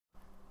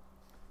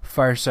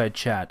Fireside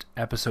Chat,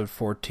 Episode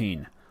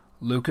 14,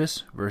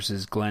 Lucas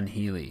versus Glenn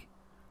Healy.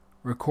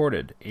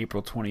 Recorded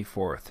April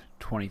 24th,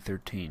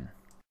 2013.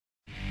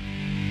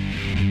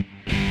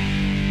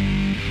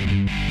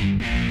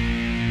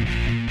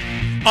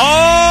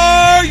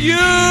 Are you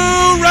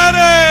ready?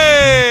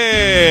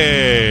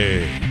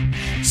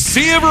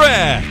 Sea of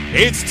Red,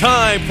 it's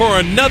time for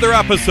another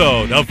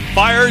episode of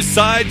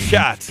Fireside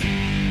Chat,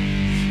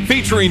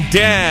 featuring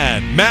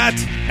Dan, Matt,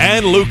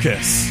 and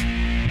Lucas.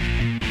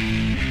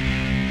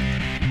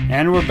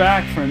 And we're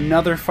back for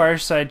another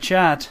Fireside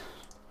Chat.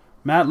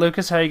 Matt,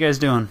 Lucas, how you guys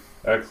doing?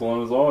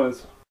 Excellent as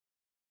always.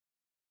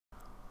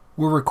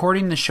 We're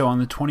recording the show on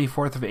the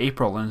 24th of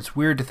April, and it's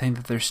weird to think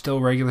that there's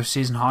still regular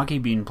season hockey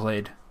being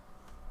played.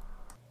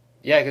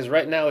 Yeah, because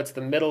right now it's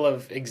the middle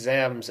of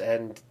exams,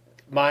 and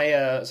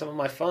my some of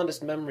my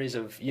fondest memories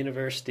of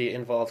university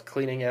involved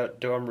cleaning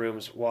out dorm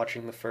rooms,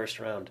 watching the first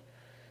round.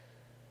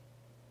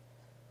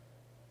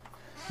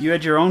 You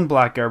had your own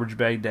black garbage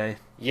bag day.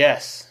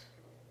 Yes,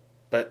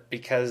 but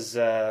because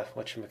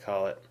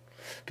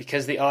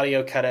because the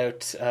audio cut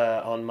out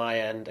on my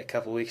end a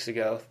couple weeks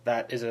ago,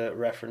 that is a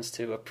reference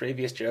to a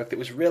previous joke that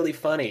was really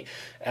funny,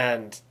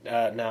 and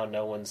now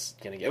no one's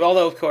gonna get.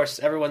 Although of course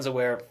everyone's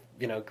aware,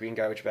 green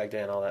garbage bag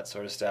day and all that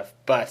sort of stuff.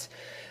 But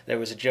there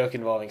was a joke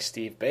involving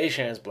Steve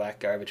Becham's black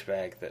garbage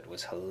bag that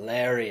was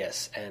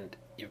hilarious, and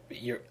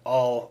you're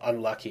all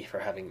unlucky for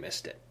having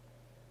missed it.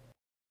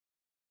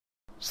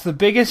 So the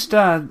biggest,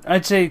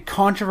 I'd say,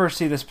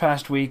 controversy this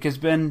past week has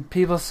been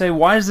people say,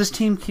 why does this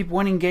team keep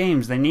winning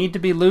games? They need to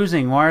be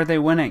losing. Why are they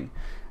winning?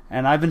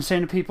 And I've been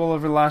saying to people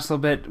over the last little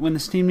bit, when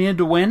this team needed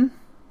to win,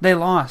 they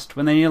lost.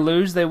 When they need to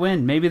lose, they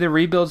win. Maybe the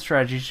rebuild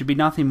strategy should be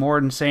nothing more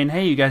than saying,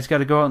 hey, you guys got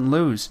to go out and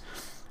lose.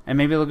 And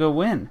maybe they'll go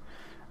win.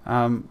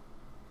 I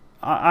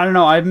don't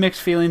know. I have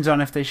mixed feelings on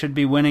if they should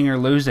be winning or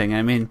losing.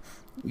 I mean,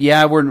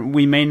 yeah,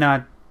 we may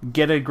not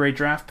get a great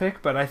draft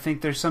pick, but I think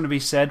there's something to be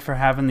said for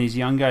having these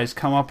young guys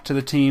come up to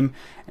the team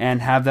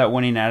and have that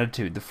winning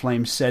attitude. The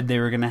Flames said they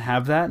were going to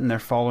have that, and they're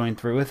following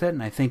through with it.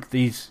 And I think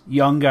these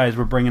young guys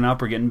we're bringing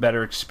up are getting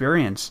better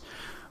experience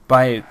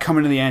by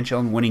coming to the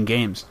NHL and winning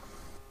games.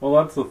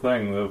 Well, that's the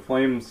thing. The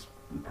Flames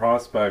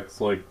prospects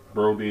like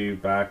Brody,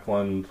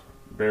 Backlund,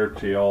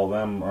 Berchi, all of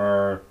them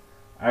are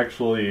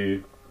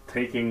actually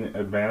taking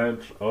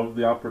advantage of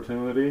the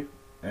opportunity,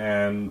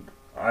 and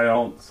I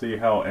don't see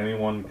how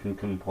anyone can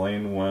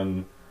complain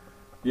when,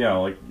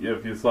 like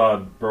if you saw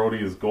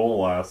Brody's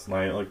goal last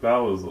night, like that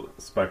was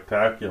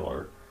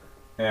spectacular,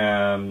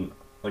 and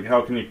like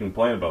how can you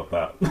complain about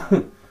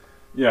that?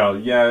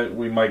 Yeah,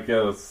 we might get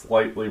a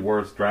slightly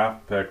worse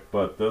draft pick,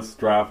 but this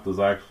draft is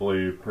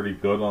actually pretty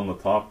good on the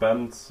top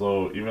end,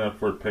 so even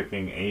if we're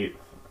picking 8th,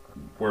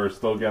 we're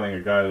still getting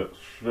a guy that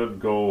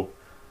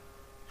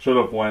should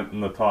have went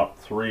in the top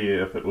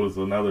 3 if it was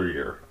another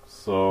year.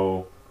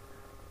 So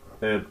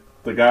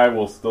the guy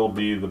will still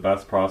be the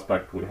best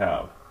prospect we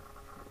have.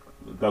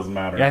 It doesn't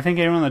matter. Yeah, I think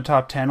anyone in the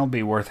top 10 will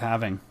be worth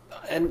having.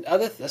 And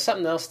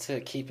something else to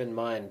keep in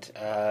mind,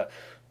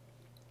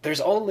 there's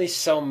only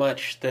so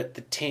much that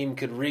the team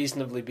could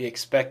reasonably be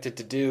expected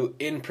to do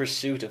in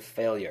pursuit of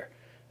failure.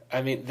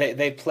 I mean,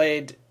 they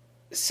played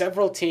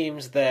several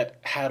teams that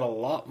had a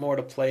lot more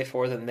to play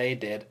for than they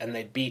did, and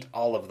they beat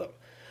all of them.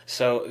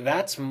 So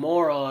that's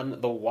more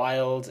on the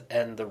Wild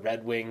and the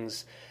Red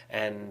Wings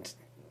and,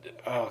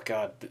 oh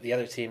God, the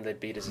other team they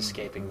beat is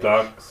escaping me.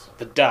 Ducks.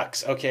 The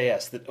Ducks. Okay,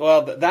 yes.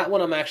 That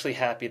one I'm actually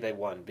happy they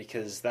won,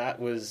 because that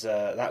was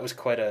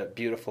quite a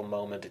beautiful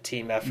moment, a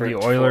team effort. The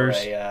Oilers.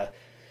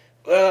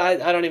 I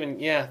don't even.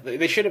 Yeah,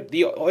 they should have.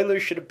 The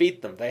Oilers should have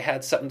beat them. They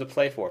had something to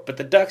play for. But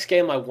the Ducks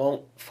game, I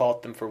won't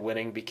fault them for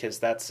winning, because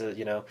that's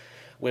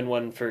win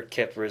one for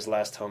Kipper his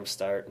last home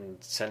start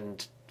and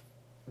send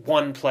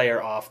one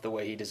player off the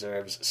way he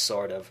deserves,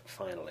 sort of,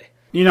 finally.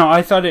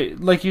 I thought it,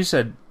 like you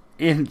said,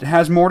 it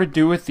has more to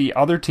do with the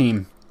other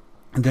team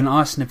than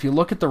us. And if you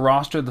look at the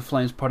roster the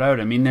Flames put out,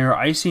 I mean, they were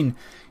icing,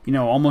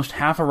 almost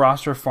half a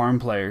roster of farm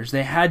players.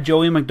 They had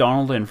Joey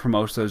McDonald in for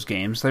most of those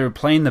games. They were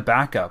playing the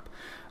backup.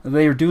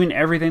 They were doing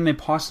everything they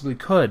possibly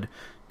could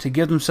to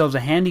give themselves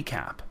a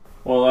handicap.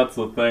 Well, that's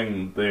the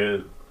thing.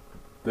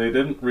 They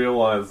didn't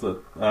realize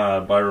that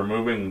by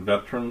removing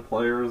veteran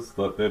players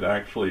that they'd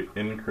actually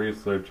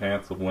increase their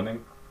chance of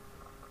winning.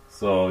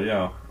 So,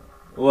 yeah,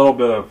 a little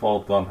bit of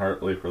fault on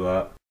Hartley for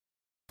that.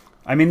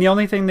 I mean, the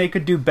only thing they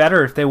could do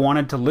better if they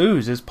wanted to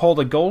lose is pull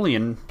the goalie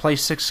and play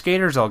 6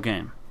 skaters all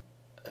game.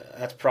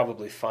 That's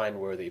probably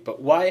fine-worthy.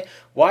 But why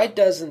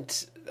does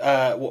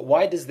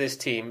this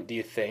team, do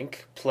you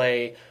think,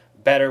 play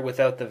better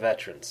without the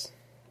veterans?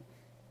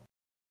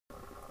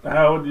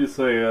 How would you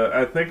say?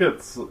 I think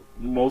it's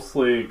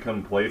mostly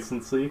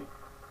complacency.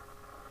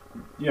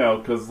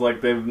 Because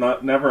they've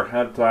never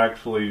had to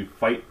actually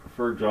fight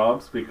for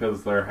jobs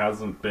because there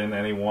hasn't been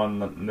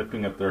anyone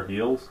nipping at their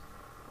heels.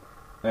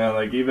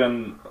 And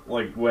even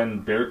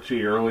when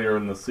Berchi earlier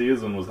in the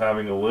season was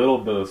having a little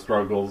bit of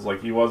struggles,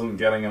 he wasn't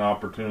getting an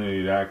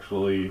opportunity to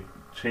actually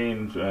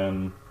change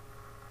and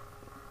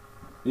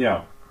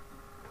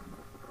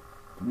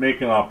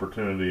make an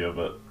opportunity of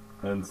it.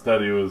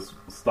 Instead, he was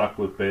stuck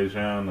with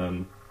Bejan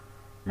and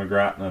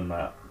McGrattan and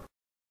that.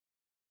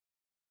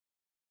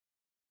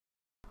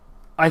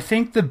 I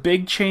think the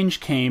big change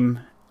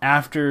came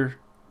after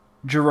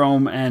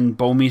Jerome and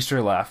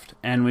Bouwmeester left,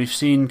 and we've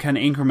seen kind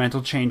of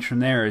incremental change from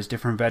there as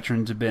different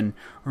veterans have been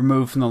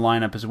removed from the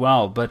lineup as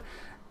well. But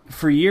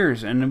for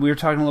years, and we were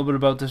talking a little bit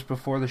about this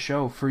before the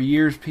show, for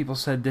years people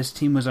said this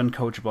team was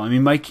uncoachable. I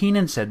mean, Mike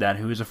Keenan said that,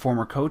 who was a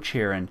former coach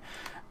here, and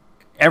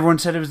everyone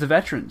said it was the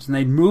veterans, and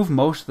they'd moved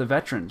most of the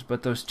veterans,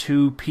 but those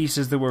two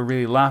pieces that were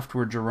really left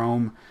were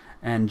Jerome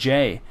and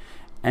Jay,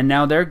 and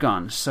now they're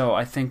gone. So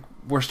I think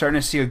we're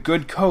starting to see a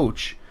good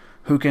coach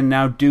who can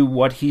now do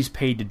what he's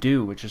paid to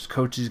do, which is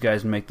coach these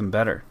guys and make them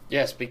better.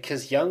 Yes,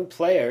 because young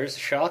players,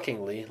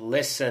 shockingly,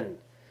 listen,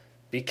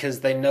 because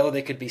they know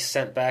they could be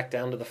sent back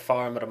down to the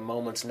farm at a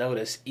moment's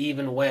notice,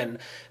 even when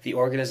the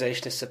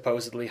organization is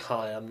supposedly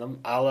high on them,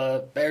 a la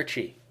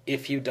Berchi,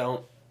 if you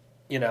don't,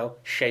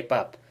 shape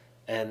up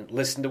and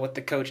listen to what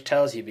the coach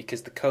tells you,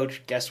 because the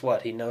coach, guess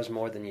what, he knows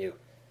more than you.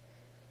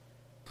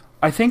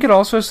 I think it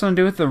also has something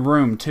to do with the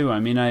room, too. I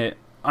mean,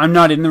 I'm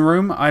not in the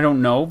room, I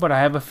don't know, but I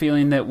have a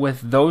feeling that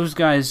with those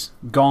guys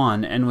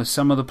gone and with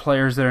some of the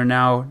players that are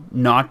now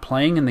not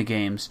playing in the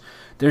games,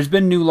 there's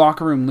been new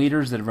locker room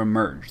leaders that have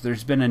emerged.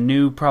 There's been a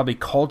new, probably,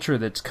 culture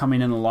that's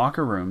coming in the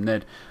locker room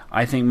that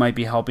I think might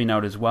be helping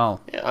out as well.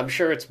 Yeah, I'm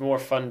sure it's more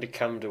fun to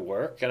come to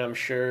work, and I'm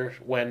sure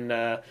when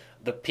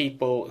the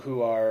people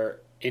who are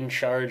in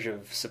charge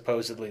of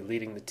supposedly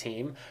leading the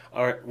team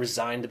aren't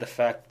resigned to the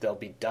fact that they'll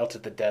be dealt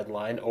at the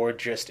deadline or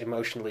just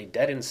emotionally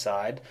dead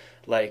inside,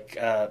 like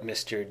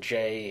Mr.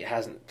 J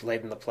hasn't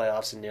played in the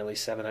playoffs in nearly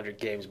 700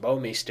 games,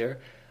 Bouwmeester.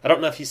 I don't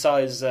know if you saw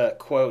his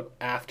quote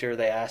after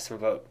they asked him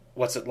about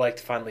what's it like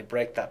to finally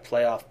break that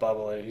playoff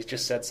bubble, and he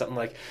just said something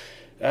like,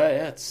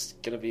 yeah, it's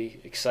going to be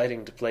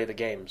exciting to play the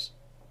games.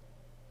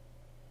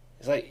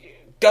 He's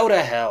like, go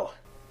to hell.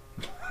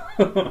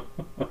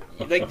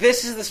 Like,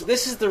 this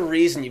is the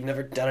reason you've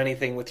never done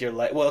anything with your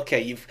life. Well,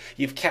 okay,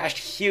 you've cashed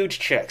huge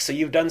checks, so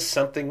you've done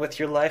something with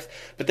your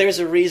life, but there's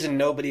a reason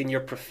nobody in your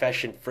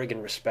profession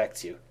friggin'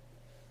 respects you.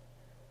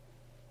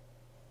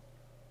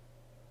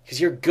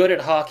 Because you're good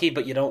at hockey,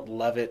 but you don't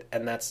love it,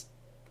 and that's...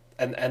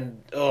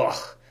 And ugh.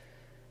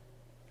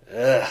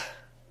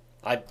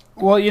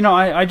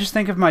 I just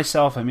think of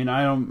myself. I mean,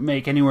 I don't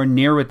make anywhere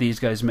near what these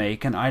guys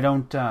make, and I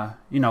don't,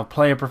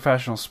 play a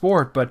professional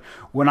sport. But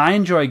when I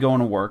enjoy going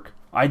to work,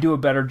 I do a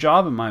better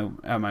job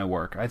at my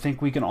work. I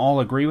think we can all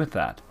agree with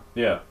that.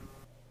 Yeah.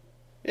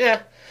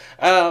 Yeah.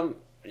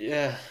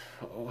 Yeah.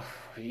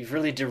 You've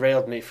really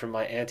derailed me from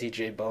my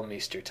anti-J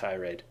Bouwmeester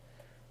tirade.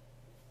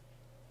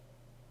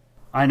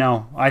 I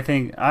know. I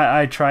think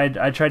I tried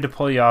to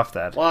pull you off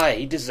that. Why?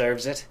 He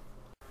deserves it.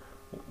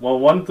 Well,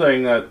 one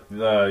thing that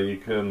you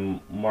can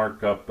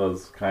mark up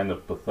as kind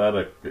of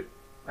pathetic,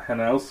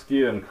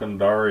 Hanowski and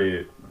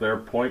Cundari, their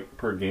point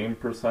per game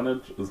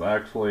percentage is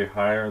actually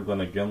higher than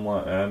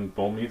Iginla and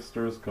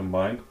Bouwmeester's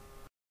combined.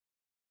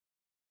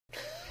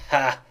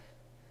 Ha!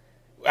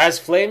 As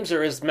Flames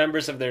or as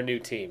members of their new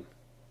team?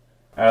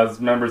 As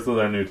members of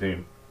their new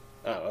team.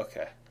 Oh,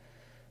 okay.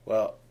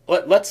 Well,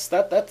 this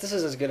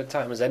is as good a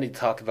time as any to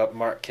talk about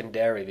Mark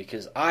Cundari,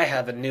 because I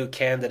have a new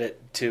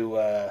candidate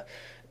to...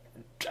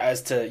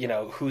 as to,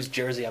 whose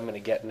jersey I'm going to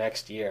get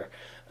next year.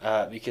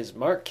 Because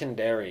Mark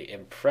Cundari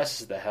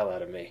impresses the hell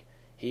out of me.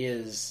 He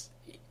is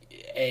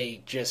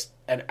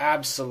an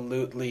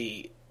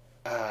absolutely,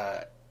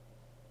 how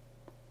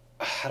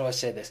do I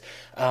say this?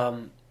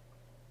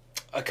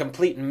 A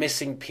complete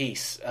missing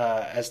piece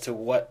as to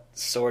what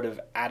sort of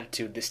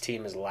attitude this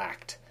team has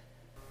lacked.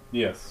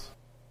 Yes.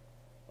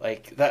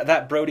 Like,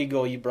 that Brody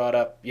goal you brought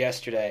up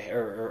yesterday,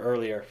 or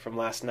earlier from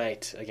last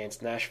night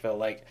against Nashville,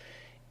 like,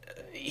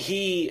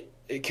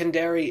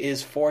 Cundari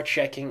is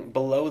forechecking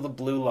below the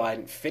blue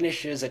line,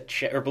 finishes a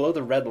check, or below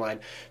the red line,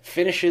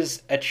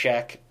 finishes a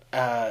check,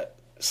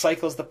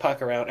 cycles the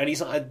puck around,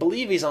 and I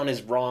believe he's on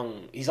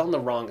the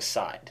wrong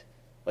side.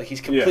 Like,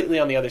 he's completely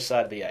on the other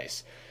side of the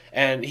ice.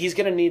 And he's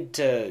going to need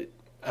to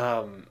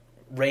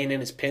rein in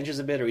his pinches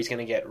a bit, or he's going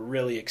to get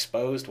really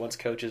exposed once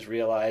coaches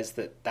realize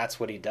that that's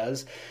what he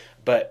does.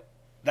 But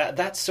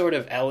that sort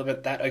of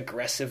element, that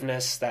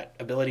aggressiveness, that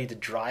ability to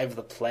drive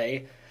the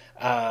play,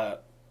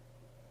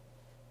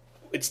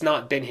 it's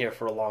not been here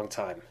for a long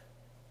time.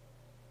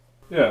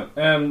 Yeah,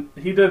 and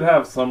he did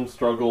have some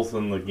struggles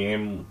in the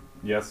game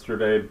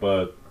yesterday,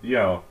 but,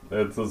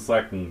 it's his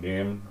second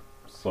game,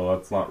 so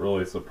that's not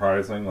really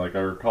surprising. Like, I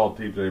recall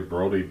TJ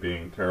Brody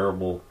being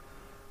terrible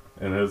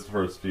in his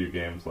first few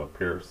games up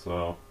here,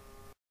 so...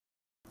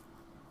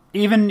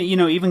 Even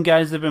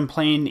guys that have been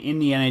playing in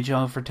the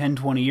NHL for 10,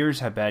 20 years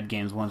have bad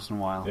games once in a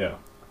while. Yeah.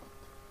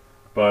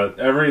 But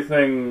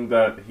everything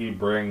that he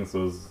brings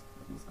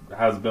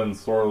has been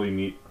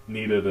sorely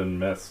needed and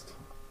missed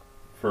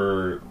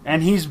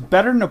and he's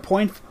better than a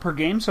point per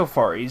game so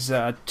far. He's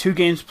 2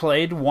 games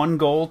played, 1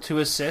 goal, 2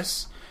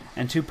 assists,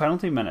 and 2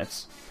 penalty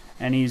minutes,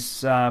 and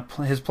he's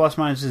his plus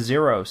minus is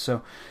 0.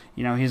 So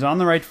he's on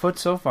the right foot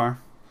so far.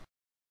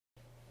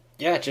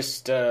 Yeah,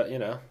 just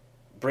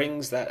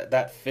brings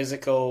that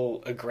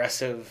physical,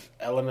 aggressive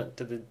element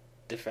to the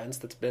defense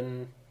to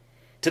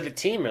the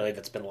team, really,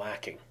 that's been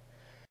lacking.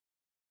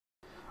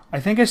 I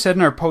think I said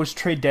in our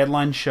post-trade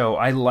deadline show,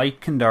 I like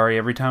Cundari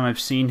every time I've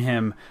seen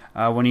him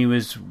when he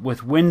was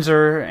with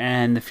Windsor,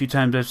 and the few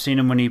times I've seen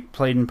him when he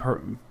played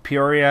in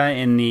Peoria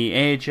in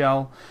the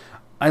AHL.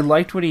 I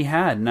liked what he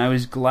had, and I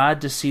was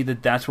glad to see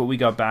that that's what we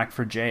got back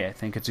for Jay. I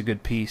think it's a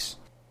good piece.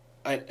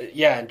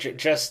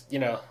 Just,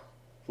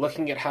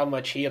 looking at how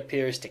much he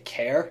appears to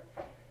care,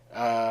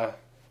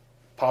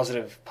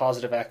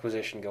 positive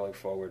acquisition going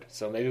forward.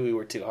 So maybe we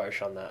were too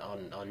harsh on that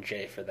on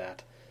Jay for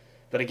that.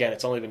 But again,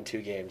 it's only been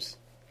 2 games.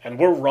 And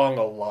we're wrong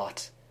a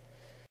lot.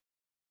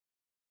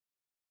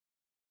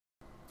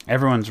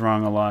 Everyone's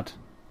wrong a lot.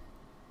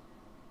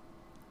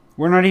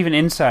 We're not even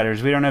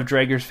insiders. We don't have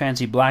Drager's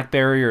fancy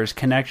BlackBerry or his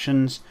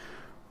connections.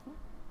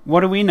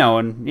 What do we know?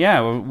 And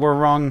yeah, we're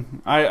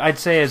wrong. I'd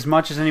say as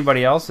much as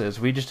anybody else is.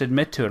 We just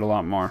admit to it a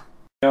lot more.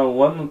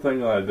 One thing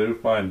that I do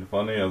find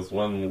funny is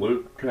when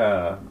Luke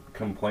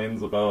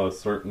complains about a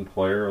certain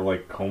player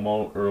like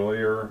Como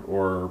earlier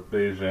or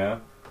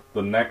Beijing,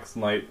 the next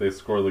night they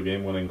score the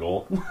game-winning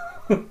goal.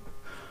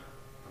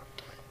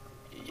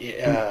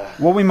 Yeah.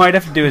 What we might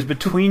have to do is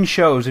between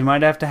shows, we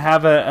might have to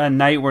have a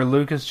night where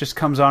Lucas just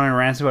comes on and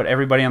rants about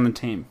everybody on the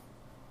team.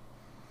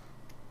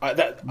 I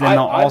might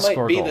be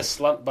goals. the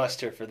slump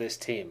buster for this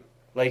team.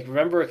 Like,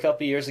 remember a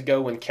couple years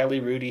ago when Kelly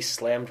Rudy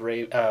slammed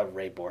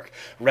Rene Bourque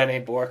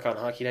on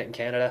Hockey Night in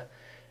Canada?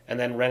 And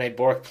then Rene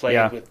Bourque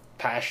played with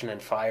passion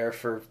and fire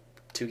for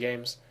 2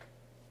 games?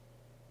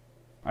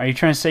 Are you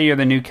trying to say you're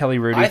the new Kelly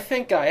Rudy? I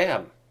think I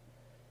am.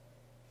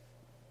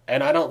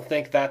 And I don't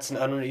think that's an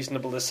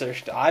unreasonable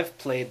assertion. I've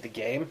played the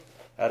game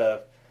at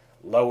a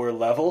lower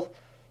level,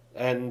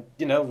 and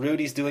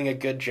Rudy's doing a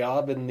good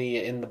job in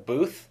the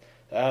booth.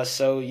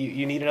 So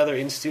you need another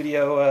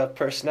in-studio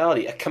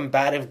personality, a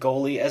combative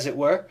goalie, as it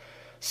were.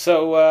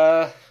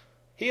 So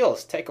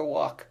Heels, take a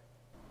walk.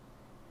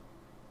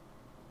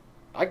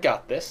 I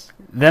got this.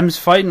 Them's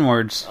fighting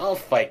words. I'll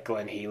fight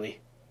Glenn Healy.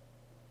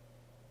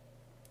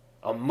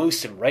 I'll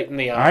moose him right in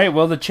the eye. All right,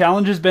 well, the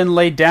challenge has been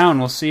laid down.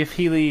 We'll see if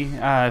Healy,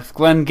 if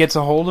Glenn gets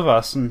a hold of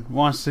us and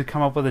wants to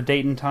come up with a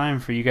date and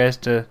time for you guys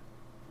to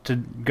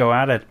go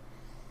at it.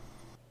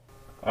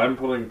 I'm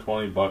putting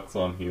 $20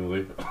 on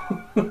Healy.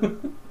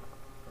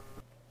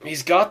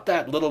 He's got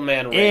that little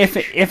man range.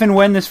 If and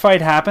when this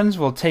fight happens,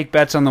 we'll take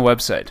bets on the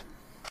website.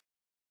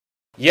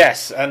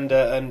 Yes, and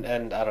I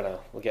don't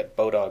know, we'll get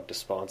Bodog to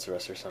sponsor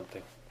us or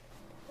something.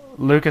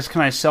 Lucas,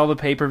 can I sell the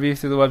pay-per-view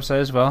through the website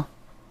as well?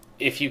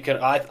 If you can,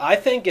 I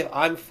think if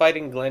I'm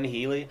fighting Glenn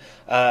Healy,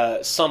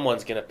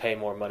 someone's going to pay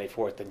more money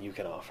for it than you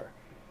can offer.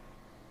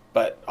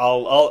 But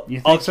I'll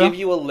give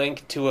you a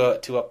link to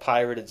a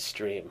pirated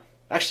stream.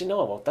 Actually,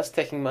 no, I won't. That's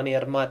taking money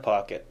out of my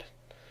pocket.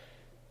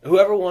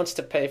 Whoever wants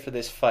to pay for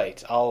this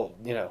fight, I'll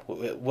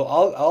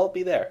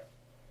be there.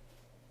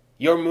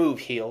 Your move,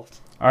 Heel.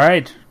 All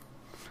right,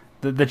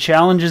 the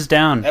challenge is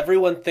down.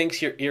 Everyone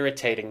thinks you're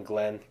irritating,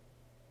 Glenn.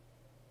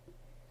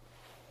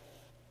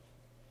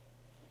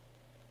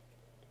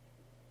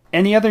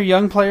 Any other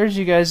young players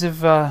you guys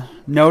have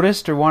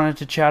noticed or wanted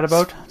to chat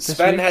about this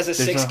Sven week? has a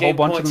There's 6-game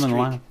bunch point of them in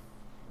the streak. lineup.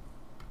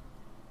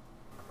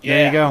 Yeah.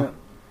 There you go.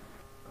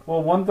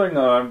 Well, one thing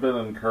that I've been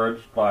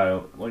encouraged by,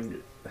 like,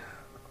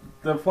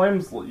 the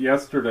Flames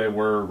yesterday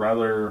were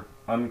rather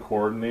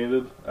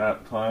uncoordinated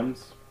at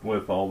times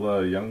with all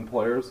the young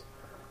players,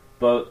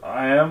 but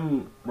I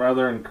am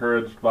rather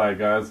encouraged by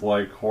guys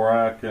like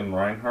Horak and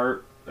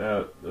Reinhardt,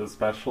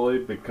 especially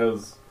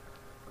because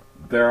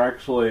they're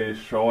actually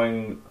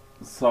showing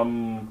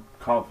some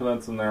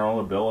confidence in their own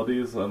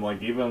abilities, and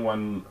like even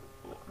when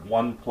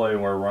one play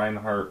where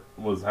Reinhardt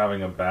was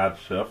having a bad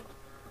shift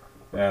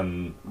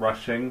and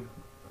rushing,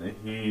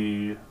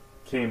 he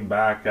came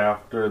back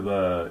after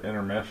the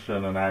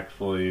intermission and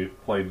actually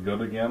played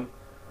good again.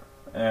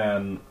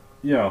 And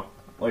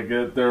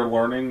they're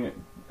learning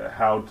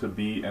how to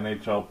be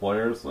NHL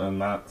players,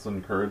 and that's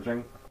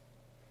encouraging.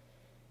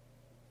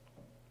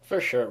 For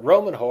sure.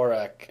 Roman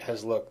Horak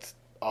has looked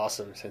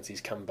awesome since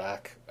he's come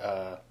back.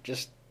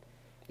 Just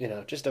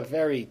a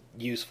very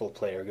useful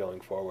player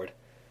going forward.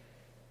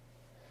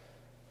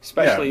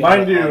 Especially,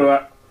 mind you,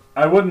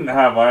 I wouldn't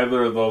have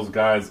either of those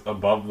guys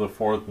above the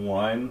 4th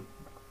line,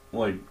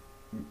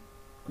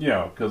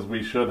 because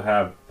we should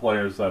have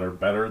players that are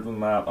better than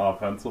that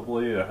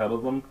offensively ahead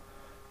of them.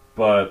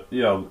 But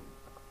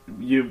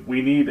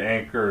we need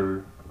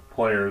anchor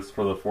players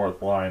for the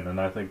 4th line,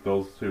 and I think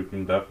those two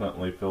can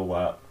definitely fill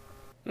that.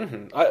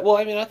 Mm-hmm.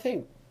 I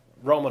think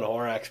Roman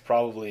Horak's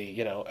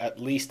probably, at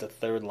least a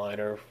 3rd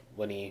liner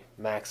when he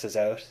maxes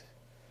out.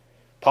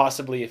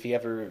 Possibly if he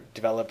ever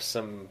develops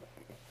some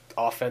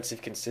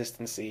offensive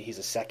consistency, he's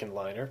a 2nd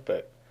liner,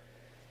 but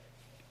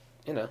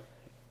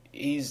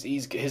his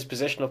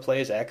positional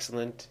play is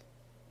excellent.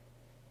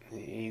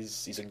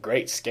 He's a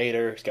great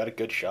skater, he's got a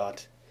good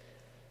shot.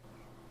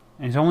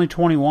 And he's only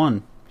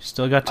 21. He's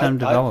still got time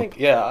to develop.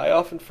 I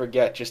often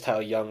forget just how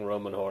young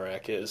Roman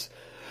Horak is.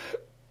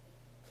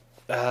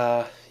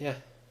 Yeah.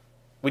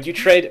 Would you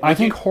trade? I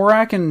think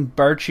Horak and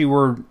Barchi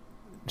were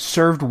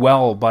served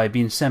well by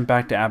being sent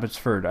back to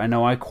Abbotsford. I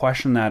know I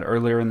questioned that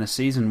earlier in the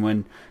season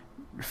when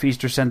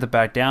Feaster sent it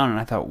back down, and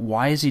I thought,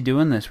 why is he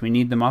doing this? We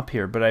need them up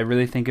here. But I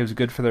really think it was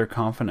good for their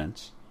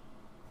confidence.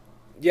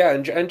 Yeah,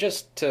 and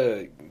just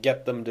to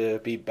get them to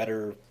be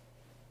better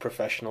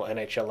professional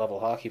NHL level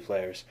hockey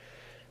players.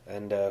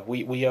 And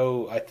we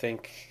owe, I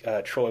think,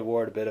 Troy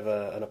Ward a bit of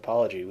an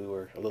apology. We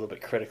were a little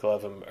bit critical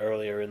of him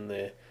earlier in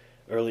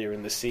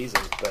the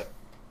season, but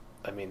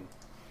I mean,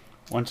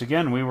 once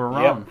again, we were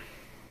wrong. Yep.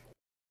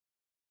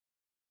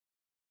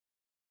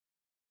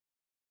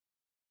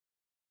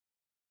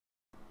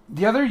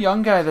 The other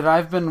young guy that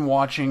I've been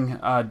watching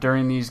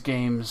during these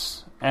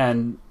games,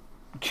 and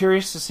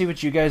curious to see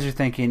what you guys are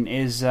thinking,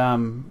 is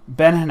Ben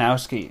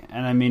Hanowski.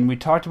 And I mean, we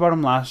talked about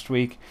him last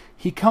week.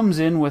 He comes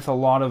in with a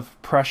lot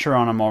of pressure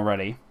on him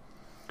already.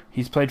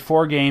 He's played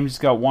 4 games, he's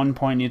got 1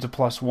 point, needs a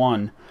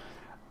 +1.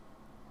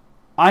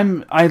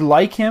 I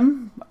like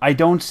him. I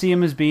don't see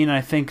him as being,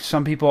 I think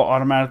some people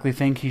automatically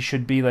think he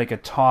should be like a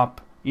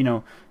top,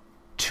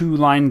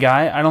 2-line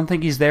guy. I don't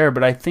think he's there,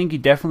 but I think he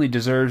definitely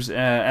deserves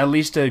at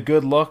least a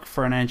good look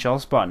for an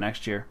NHL spot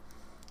next year.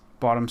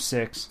 Bottom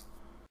 6.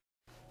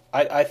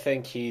 I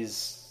think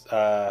he's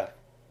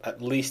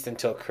at least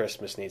until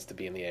Christmas needs to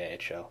be in the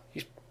AHL.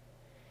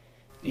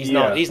 He's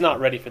not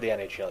ready for the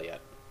NHL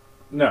yet.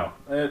 No.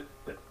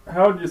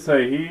 How would you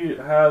say he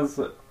has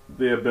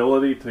the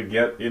ability to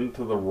get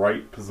into the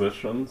right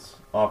positions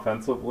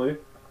offensively,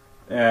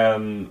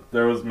 and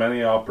there was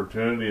many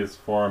opportunities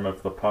for him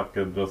if the puck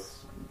had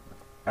just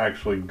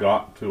actually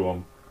got to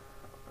him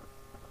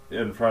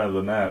in front of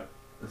the net.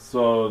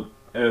 So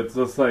it's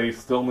just that he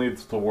still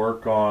needs to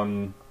work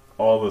on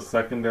all the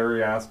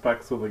secondary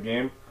aspects of the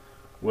game,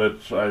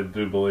 which I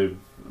do believe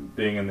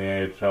being in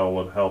the AHL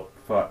would help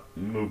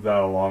move that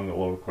along a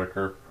little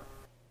quicker.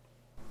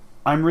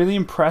 I'm really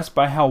impressed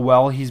by how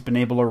well he's been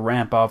able to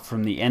ramp up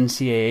from the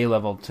NCAA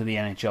level to the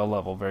NHL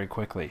level very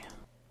quickly.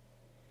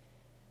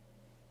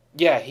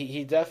 Yeah,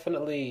 he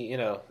definitely,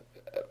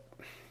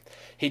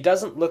 he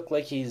doesn't look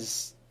like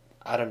he's,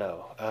 I don't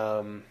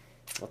know,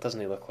 what doesn't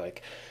he look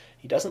like?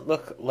 He doesn't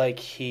look like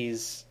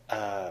he's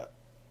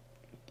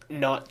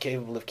not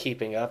capable of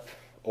keeping up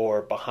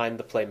or behind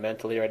the play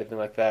mentally or anything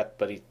like that,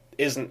 but he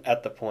isn't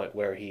at the point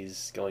where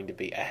he's going to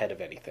be ahead of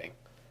anything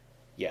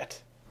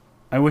yet.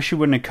 I wish he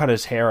wouldn't have cut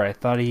his hair. I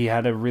thought he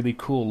had a really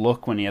cool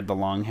look when he had the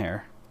long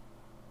hair.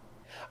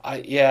 I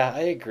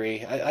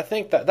agree. I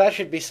think that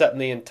should be something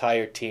the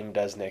entire team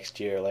does next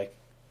year. Like,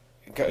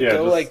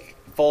 go like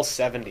full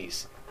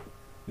 70s.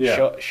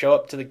 Yeah. Show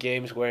up to the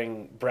games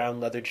wearing brown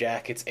leather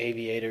jackets,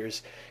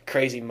 aviators,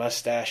 crazy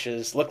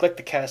mustaches. Look like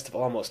the cast of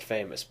Almost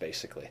Famous,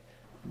 basically.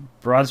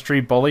 Broad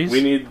Street Bullies?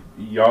 We need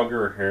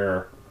Yager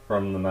hair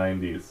from the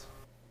 90s.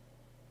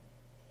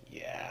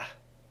 Yeah.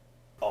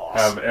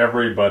 Awesome. Have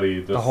everybody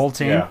just... The whole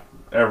team? Yeah,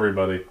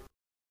 everybody.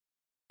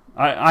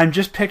 I'm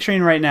just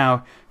picturing right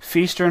now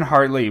Feaster and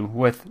Hartley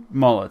with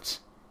mullets.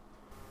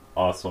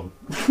 Awesome.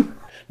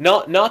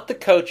 Not the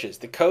coaches.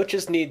 The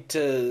coaches need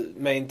to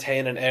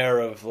maintain an air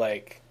of,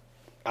 like,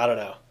 I don't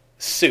know,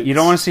 suits. You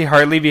don't want to see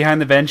Hartley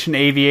behind the bench in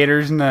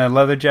aviators and a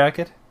leather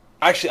jacket?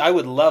 Actually, I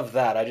would love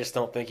that. I just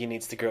don't think he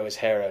needs to grow his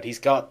hair out. He's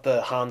got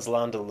the Hans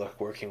Landa look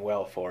working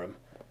well for him.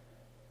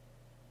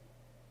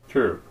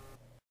 True.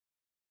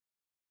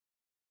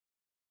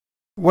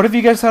 What have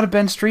you guys thought of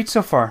Ben Street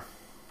so far?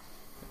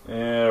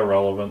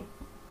 Irrelevant.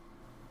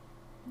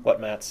 What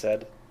Matt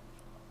said.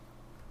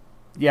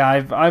 Yeah,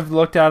 I've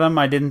looked at him.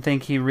 I didn't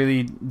think he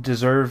really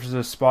deserves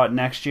a spot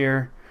next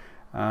year.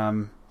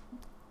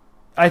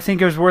 I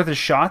think it was worth a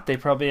shot. They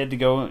probably had to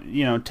go,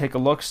 take a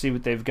look, see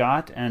what they've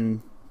got,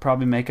 and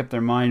probably make up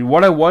their mind.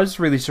 What I was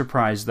really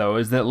surprised, though,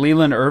 is that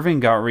Leland Irving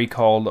got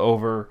recalled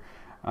over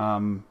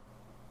Danny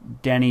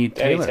Taylor.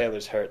 Danny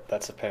Taylor's hurt.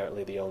 That's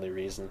apparently the only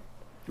reason.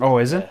 Oh,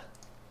 is it?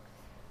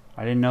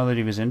 I didn't know that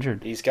he was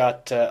injured. He's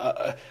got...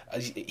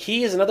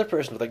 he is another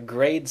person with a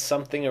grade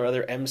something or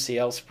other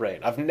MCL sprain.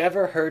 I've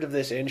never heard of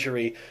this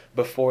injury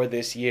before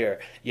this year,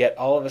 yet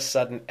all of a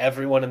sudden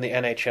everyone in the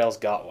NHL's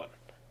got one.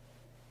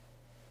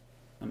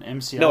 An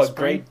MCL No, sprain? a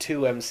grade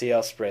 2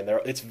 MCL sprain.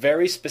 It's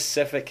very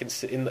specific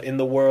in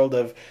the world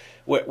of...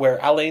 Where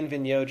Alain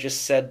Vigneault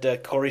just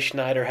said Corey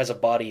Schneider has a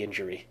body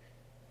injury.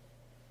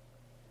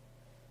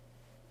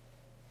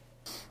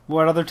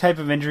 What other type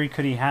of injury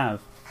could he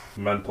have?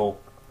 Mental.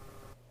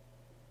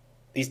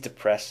 He's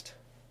depressed.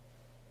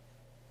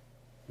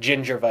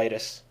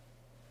 Gingivitis.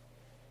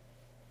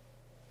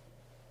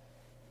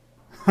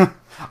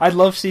 I'd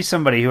love to see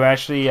somebody who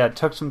actually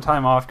took some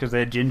time off because they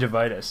had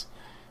gingivitis.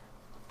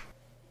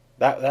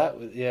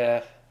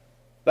 Yeah.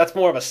 That's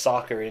more of a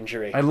soccer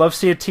injury. I'd love to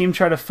see a team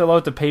try to fill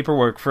out the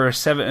paperwork for a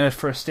stint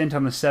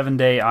on the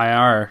 7-day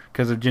IR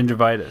because of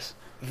gingivitis.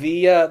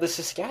 The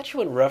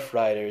Saskatchewan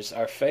Roughriders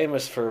are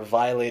famous for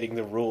violating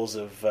the rules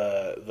of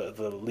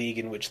the league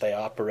in which they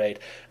operate.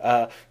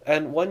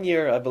 And one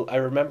year, I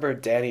remember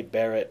Danny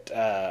Barrett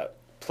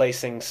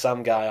placing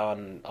some guy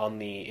on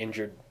the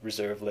injured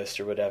reserve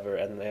list or whatever,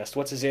 and they asked,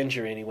 "What's his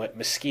injury?" And he went,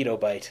 "Mosquito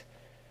bite."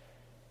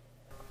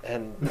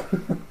 And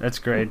That's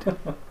great.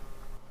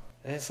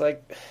 it's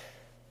like,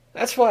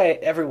 that's why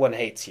everyone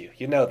hates you.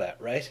 You know that,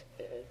 right?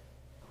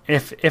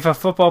 If a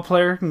football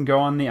player can go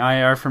on the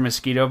IR for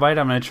mosquito bite,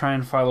 I'm going to try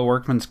and file a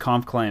workman's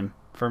comp claim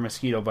for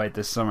mosquito bite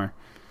this summer.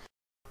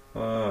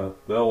 They'll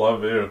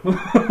love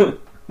you.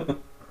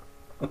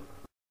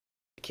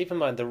 Keep in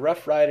mind, the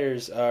Rough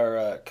Riders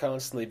are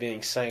constantly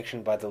being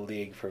sanctioned by the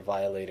league for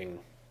violating,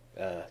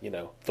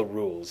 the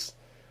rules.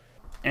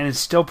 And it's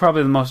still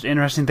probably the most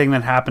interesting thing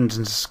that happens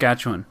in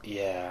Saskatchewan.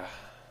 Yeah.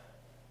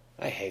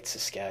 I hate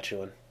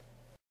Saskatchewan.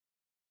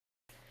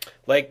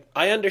 Like,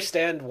 I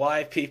understand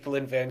why people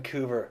in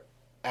Vancouver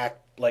act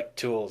like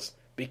tools.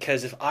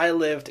 Because if I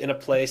lived in a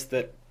place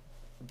that,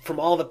 from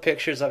all the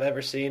pictures I've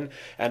ever seen,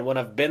 and when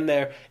I've been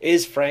there,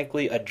 is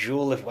frankly a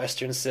jewel of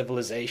Western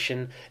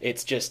civilization.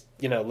 It's just,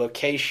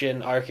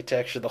 location,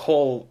 architecture, the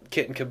whole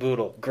kit and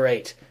caboodle.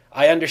 Great.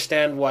 I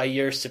understand why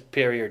you're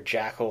superior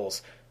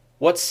jackholes.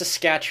 What's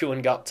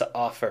Saskatchewan got to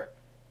offer?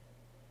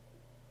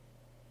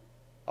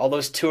 All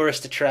those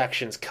tourist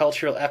attractions,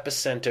 cultural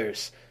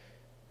epicenters.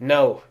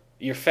 No,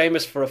 you're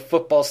famous for a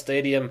football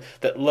stadium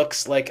that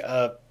looks like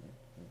a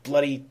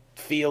bloody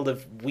field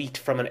of wheat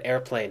from an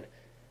airplane.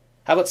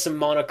 How about some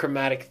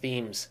monochromatic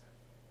themes?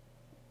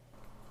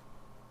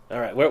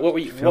 All right, what were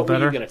you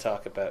going to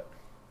talk about?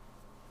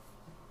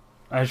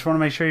 I just want to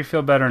make sure you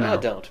feel better now. I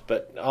don't,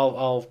 but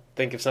I'll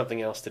think of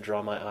something else to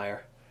draw my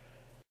ire.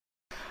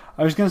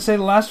 I was going to say,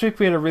 last week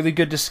we had a really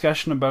good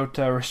discussion about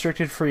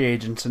restricted free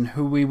agents and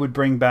who we would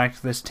bring back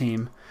to this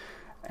team.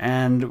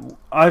 And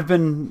I've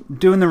been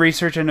doing the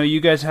research, I know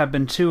you guys have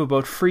been too,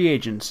 about free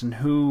agents and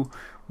who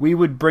we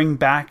would bring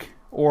back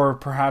or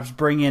perhaps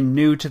bring in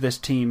new to this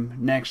team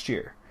next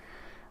year,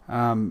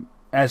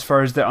 as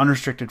far as the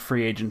unrestricted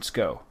free agents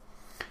go.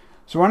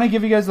 So I want to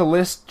give you guys a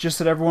list just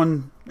that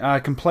everyone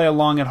can play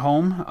along at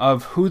home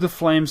of who the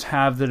Flames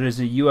have that is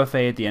a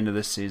UFA at the end of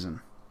this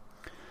season.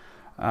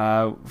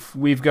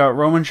 We've got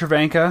Roman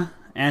Cervenka,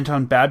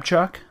 Anton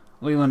Babchuk,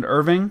 Leland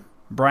Irving,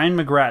 Brian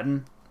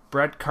McGrattan,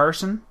 Brett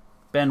Carson,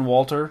 Ben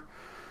Walter,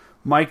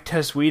 Mike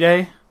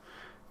Testwuide,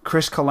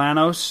 Krys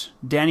Kolanos,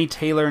 Danny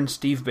Taylor, and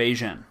Steve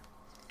Bajan.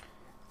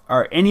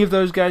 Are any of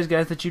those guys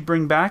that you'd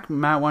bring back?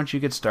 Matt, why don't you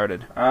get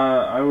started?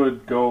 I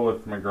would go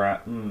with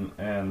McGrattan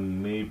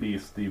and maybe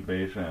Steve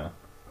Bajan.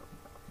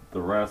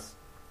 The rest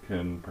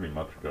can pretty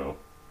much go.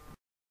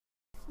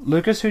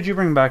 Lucas, who'd you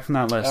bring back from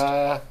that list?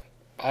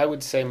 I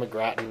would say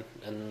McGrattan,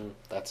 and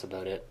that's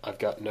about it. I've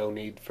got no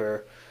need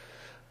for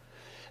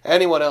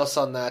anyone else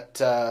on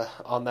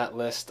that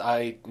list.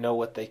 I know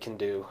what they can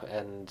do,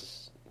 and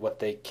what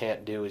they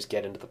can't do is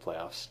get into the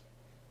playoffs.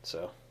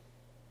 So,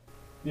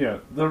 yeah,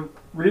 the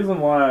reason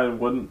why I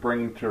wouldn't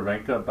bring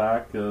Cervenka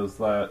back is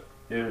that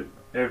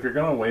if you're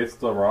going to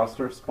waste a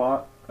roster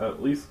spot,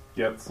 at least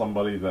get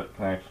somebody that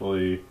can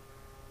actually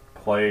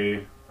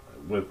play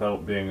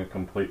without being a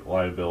complete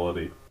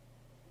liability.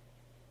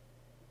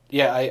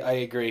 Yeah, I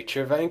agree.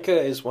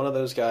 Cervenka is one of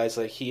those guys,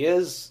 like, he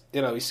is,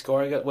 he's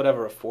scoring at, a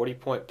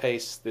 40-point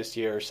pace this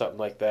year or something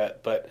like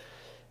that, but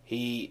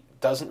he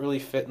doesn't really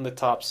fit in the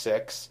top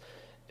six.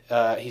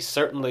 He's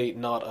certainly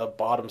not a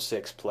bottom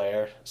six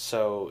player,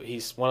 so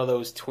he's one of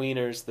those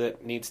tweeners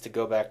that needs to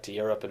go back to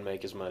Europe and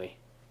make his money.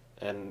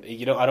 And,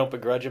 I don't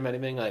begrudge him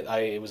anything.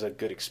 It was a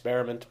good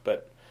experiment,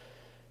 but,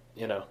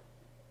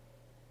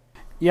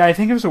 Yeah, I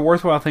think it was a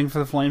worthwhile thing for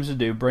the Flames to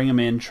do. Bring him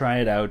in, try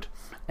it out.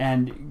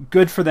 And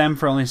good for them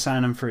for only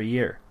signing him for a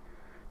year.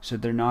 So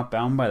they're not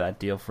bound by that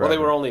deal forever. Well,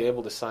 they were only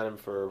able to sign him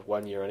for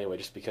 1 year anyway,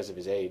 just because of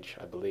his age,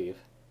 I believe.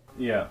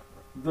 Yeah.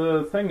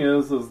 The thing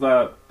is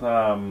that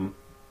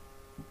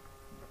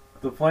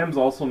the Flames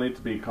also need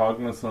to be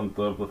cognizant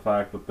of the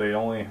fact that they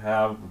only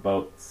have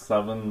about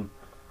 7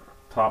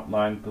 top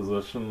 9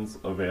 positions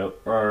available,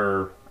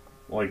 or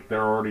like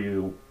they're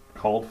already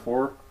called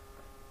for.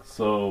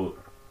 So,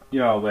 they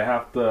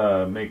have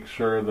to make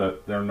sure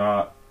that they're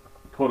not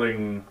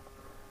putting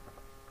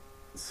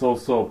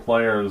so-so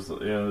players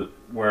in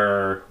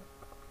where,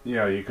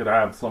 you could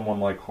have someone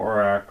like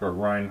Horak or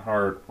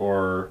Reinhardt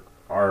or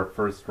our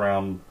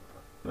first-round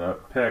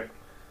pick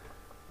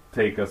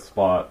take a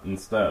spot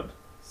instead.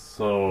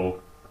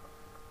 So,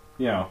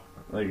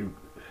 like,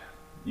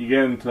 you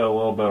get into a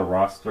little bit of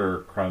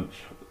roster crunch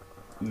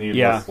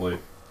needlessly.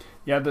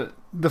 Yeah,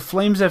 the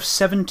Flames have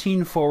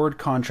 17 forward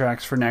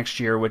contracts for next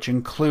year, which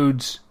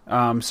includes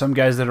some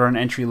guys that are on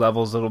entry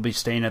levels that will be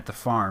staying at the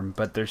farm,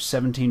 but there's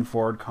 17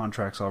 forward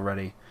contracts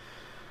already.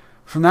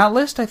 From that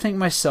list, I think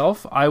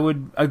myself, I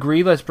would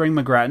agree, let's bring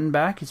McGrattan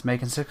back. He's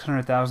making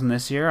 $600,000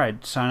 this year.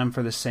 I'd sign him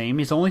for the same.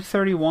 He's only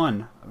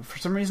 31. For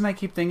some reason, I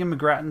keep thinking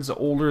McGrattan's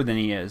older than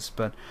he is,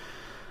 but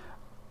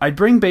I'd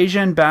bring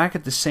Bajan back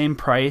at the same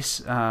price,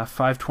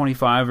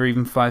 $525 or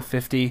even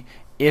 $550.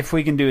 If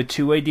we can do a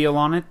two-way deal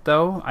on it,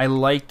 though, I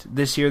liked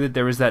this year that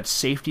there was that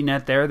safety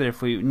net there, that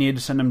if we needed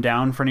to send him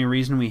down for any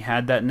reason, we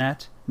had that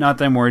net. Not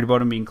that I'm worried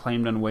about him being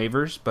claimed on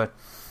waivers, but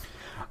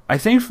I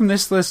think from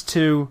this list,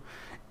 too,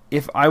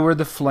 if I were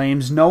the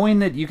Flames, knowing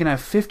that you can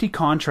have 50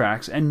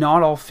 contracts and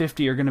not all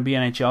 50 are going to be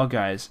NHL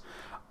guys,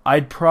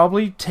 I'd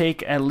probably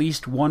take at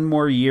least one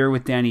more year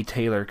with Danny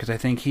Taylor because I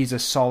think he's a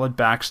solid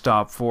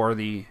backstop for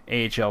the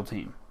AHL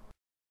team.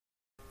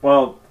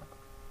 Well,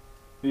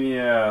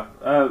 yeah.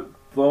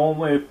 The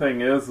only thing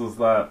is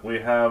that we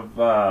have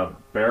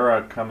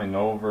Berra coming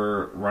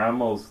over,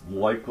 Ramos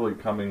likely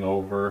coming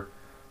over,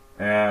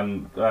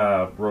 and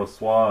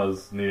Brossois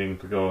is needing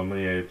to go in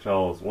the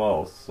AHL as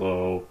well.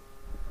 So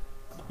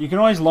you can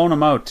always loan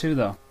him out too,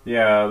 though.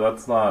 Yeah,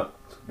 that's not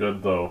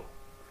good though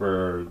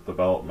for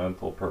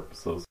developmental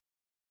purposes.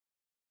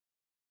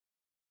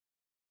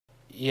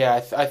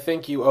 Yeah, I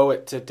think you owe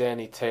it to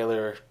Danny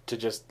Taylor to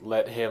just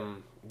let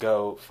him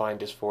go find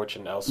his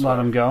fortune elsewhere.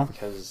 Let him go?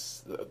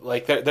 Because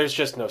there's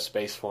just no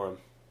space for him.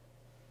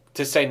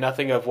 To say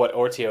nothing of what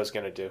Ortio's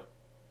going to do.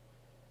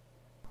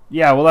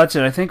 Yeah, well, that's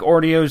it. I think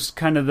Ortio's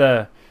kind of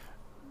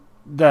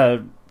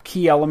the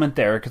key element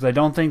there, because I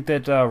don't think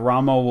that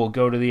Ramo will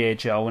go to the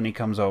AHL when he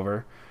comes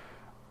over.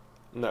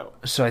 No.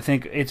 So I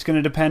think it's going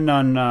to depend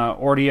on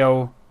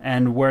Ortio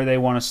and where they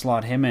want to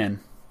slot him in.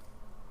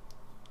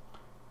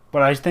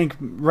 But I think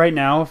right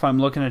now, if I'm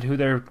looking at who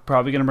they're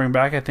probably going to bring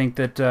back, I think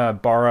that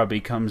Barra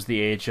becomes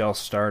the AHL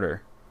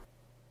starter.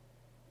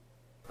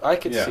 I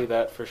could see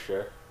that for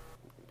sure.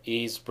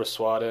 Ease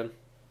Brossois in.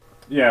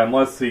 Yeah,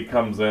 unless he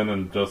comes in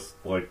and just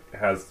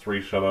has 3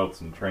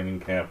 shutouts in training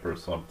camp or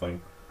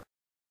something.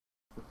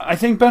 I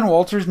think Ben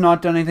Walter's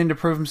not done anything to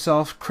prove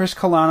himself. Krys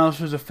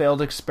Kolanos was a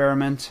failed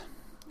experiment.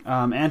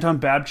 Anton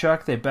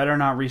Babchuk, they better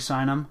not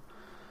re-sign him.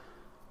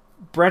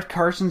 Brett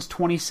Carson's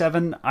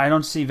 27. I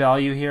don't see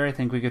value here. I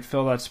think we could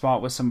fill that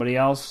spot with somebody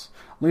else.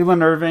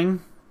 Leland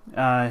Irving,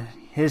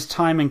 his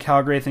time in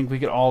Calgary, I think we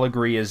could all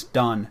agree is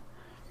done.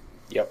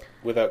 Yep,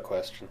 without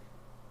question.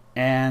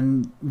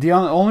 And the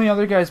only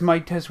other guy is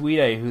Mike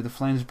Testwuide, who the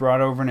Flames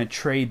brought over in a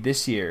trade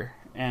this year.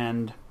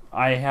 And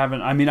I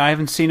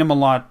haven't seen him a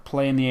lot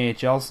play in the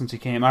AHL since he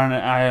came. I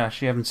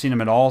actually haven't seen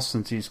him at all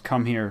since he's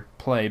come here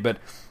play. But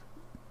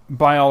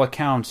by all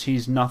accounts,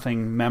 he's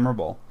nothing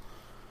memorable.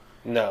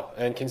 No,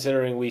 and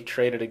considering we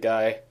traded a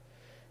guy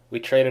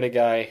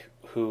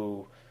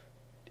who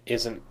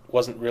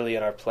wasn't really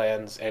in our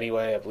plans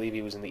anyway. I believe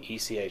he was in the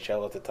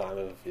ECHL at the time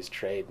of his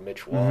trade,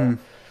 Mitch Wall.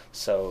 Mm-hmm.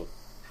 So,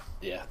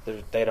 yeah,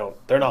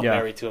 they're not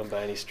married to him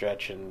by any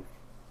stretch. And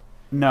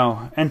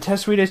no, and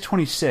Testwuide is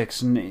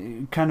 26,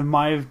 and kind of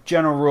my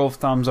general rule of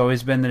thumb's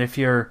always been that if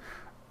you're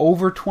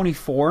over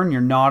 24 and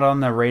you're not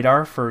on the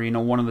radar for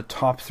one of the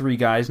top 3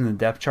 guys in the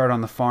depth chart on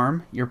the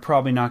farm, you're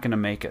probably not going to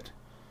make it.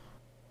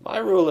 My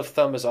rule of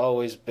thumb has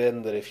always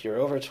been that if you're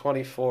over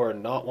 24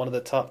 and not one of the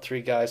top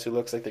 3 guys who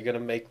looks like they're going to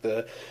make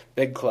the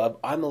big club,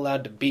 I'm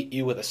allowed to beat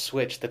you with a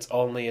switch that's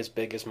only as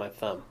big as my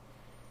thumb.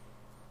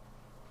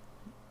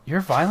 You're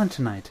violent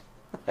tonight.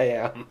 I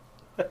am.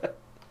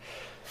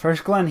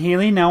 First Glenn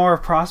Healy, now our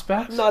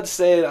prospects? I'm not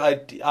saying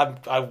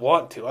I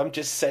want to. I'm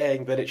just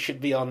saying that it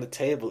should be on the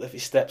table if he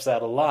steps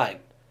out of line.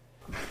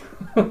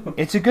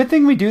 It's a good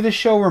thing we do this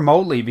show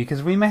remotely,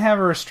 because we may have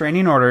a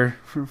restraining order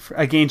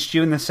against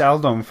you in the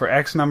Saddledome for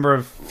X number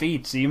of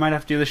feet, so you might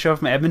have to do the show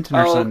from Edmonton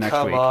or something next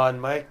week. Oh, come on.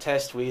 Mike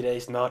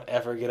Testwuide's not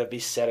ever going to be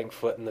setting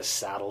foot in the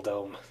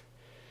Saddledome.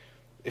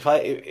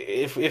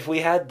 If we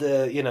had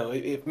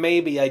if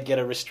maybe I'd get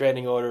a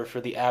restraining order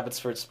for the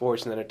Abbotsford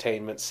Sports and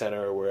Entertainment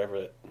Center or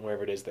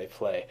wherever it is they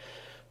play.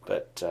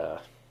 But,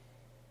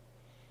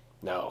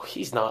 no,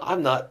 he's not.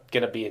 I'm not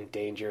going to be in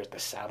danger at the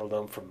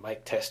Saddledome from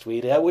Mike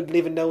Testwuide. I wouldn't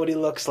even know what he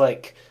looks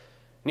like.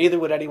 Neither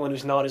would anyone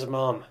who's not his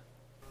mom.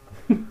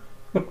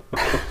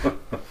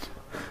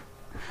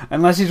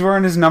 Unless he's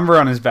wearing his number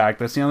on his back.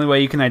 That's the only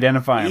way you can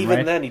identify him,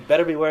 Even then, he'd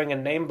better be wearing a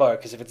name bar,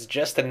 because if it's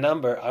just a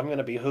number, I'm going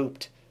to be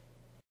hooped.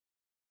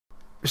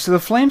 So the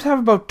Flames have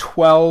about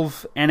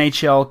 12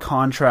 NHL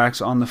contracts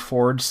on the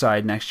forward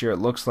side next year, it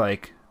looks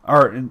like.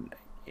 Or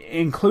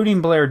including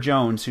Blair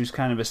Jones, who's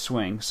kind of a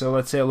swing. So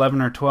let's say 11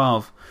 or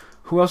 12.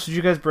 Who else did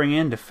you guys bring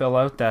in to fill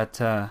out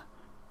that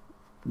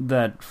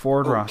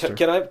forward roster?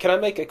 Can I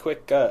make a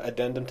quick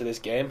addendum to this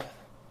game?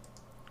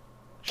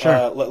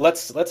 Sure.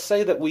 Let's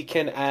say that we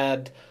can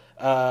add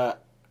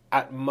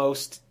at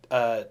most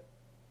 2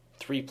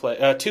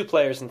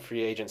 players in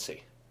free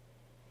agency.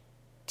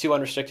 2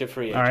 unrestricted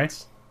free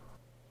agents.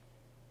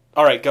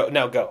 All right, go.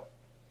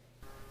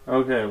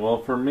 Okay,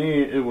 well, for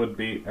me, it would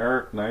be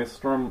Eric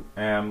Nystrom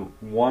and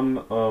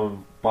one of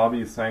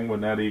Bobby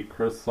Sanguinetti,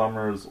 Chris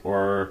Summers,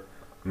 or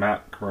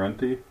Matt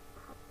Carenti.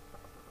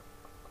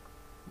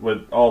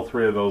 With all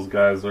 3 of those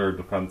guys are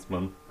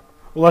defensemen.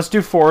 Well, let's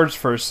do forwards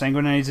first.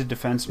 Sanguinetti's a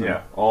defenseman.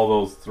 Yeah, all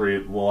those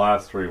 3, the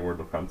last 3 were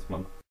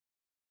defensemen.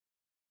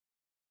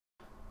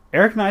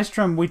 Eric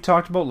Nystrom, we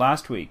talked about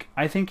last week.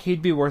 I think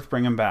he'd be worth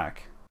bringing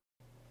back.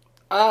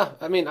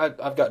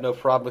 I've got no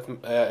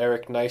problem with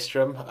Eric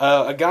Nystrom.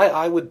 A guy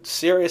I would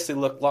seriously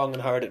look long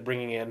and hard at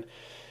bringing in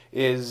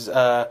is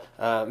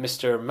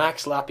Mr.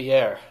 Max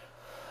Lapierre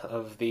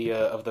of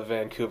the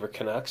Vancouver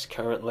Canucks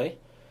currently.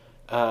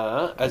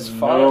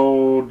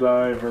 No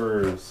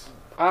divers.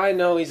 I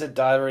know he's a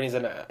diver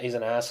and he's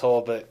an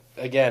asshole, but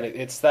again,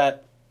 it's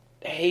that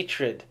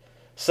hatred,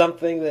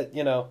 something that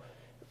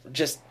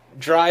just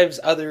drives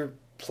other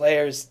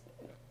players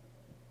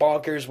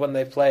bonkers when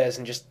they play us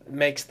and just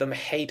makes them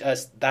hate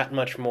us that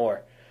much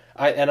more.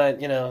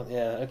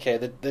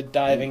 The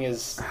diving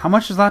is... How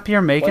much is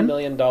Lapierre making? $1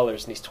 million, and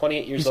he's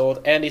 28 years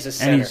old, and he's a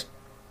center. And he's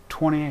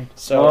 28.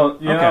 So, well,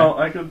 you know,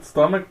 I could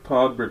stomach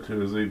Todd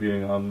Bertuzzi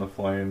being on the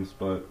Flames,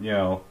 but, you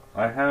know,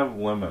 I have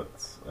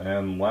limits,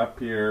 and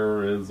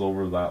Lapierre is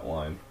over that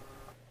line.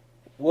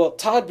 Well,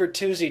 Todd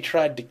Bertuzzi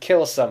tried to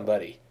kill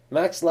somebody.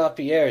 Max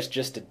Lapierre is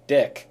just a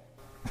dick.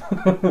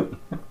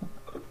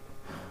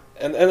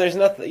 and there's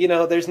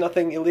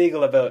nothing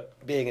illegal about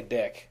being a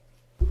dick.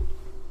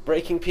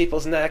 Breaking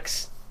people's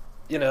necks,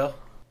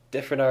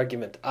 different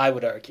argument, I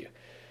would argue.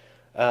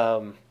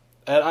 And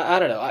I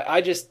don't know.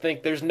 I just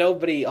think there's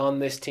nobody on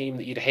this team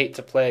that you'd hate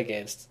to play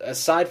against,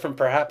 aside from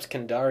perhaps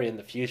Cundari in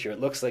the future. It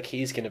looks like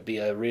he's going to be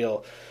a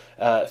real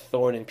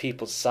thorn in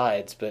people's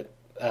sides, but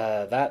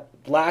that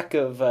lack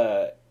of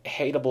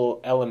hateable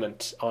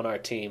element on our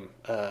team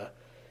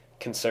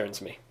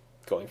concerns me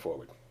going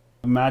forward.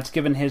 Matt's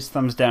given his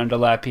thumbs down to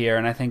Lapierre,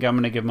 and I think I'm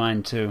going to give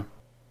mine too.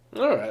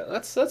 All right,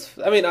 that's.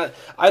 I mean,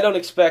 I don't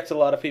expect a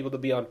lot of people to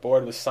be on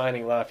board with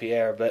signing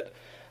Lapierre, but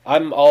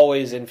I'm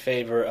always in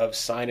favor of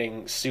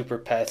signing super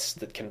pets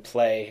that can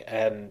play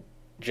and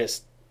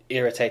just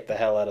irritate the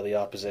hell out of the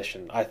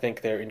opposition. I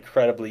think they're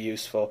incredibly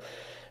useful,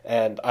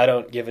 and I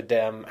don't give a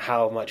damn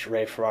how much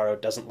Ray Ferraro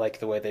doesn't like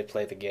the way they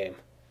play the game.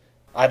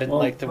 I didn't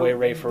like the way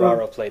Ray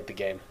Ferraro played the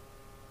game.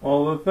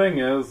 Well, the thing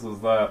is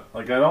that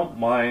I don't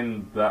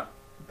mind that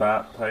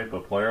type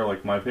of player.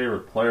 Like, my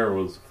favorite player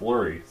was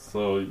Fleury,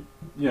 so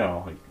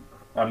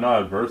I'm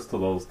not adverse to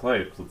those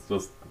types. It's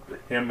just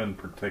him in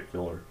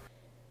particular.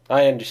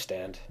 I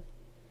understand.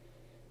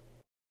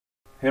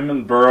 Him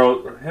and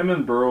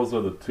Burrows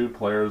are the two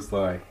players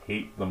that I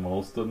hate the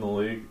most in the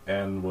league,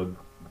 and would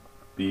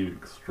be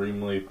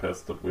extremely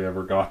pissed if we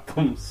ever got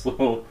them.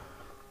 So,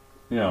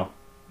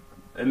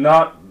 and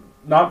not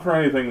for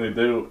anything they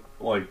do,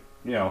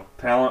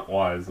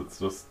 talent-wise. It's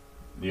just,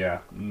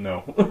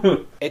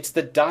 no. It's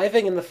the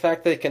diving and the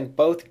fact they can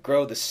both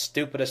grow the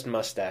stupidest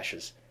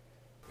mustaches.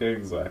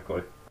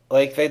 Exactly.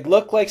 Like, they'd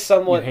look like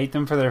someone... You hate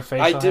them for their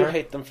facial hair? I do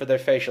hate them for their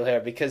facial hair,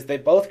 because they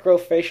both grow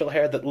facial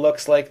hair that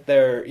looks like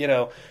they're,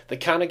 the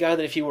kind of guy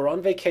that if you were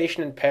on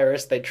vacation in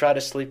Paris, they'd try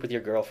to sleep with your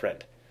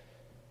girlfriend.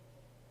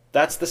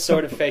 That's the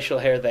sort of facial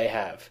hair they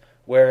have.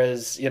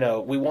 Whereas,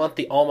 we want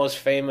the almost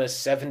famous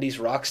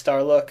 70s rock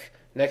star look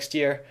next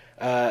year.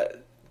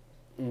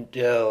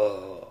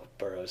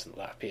 Burrows and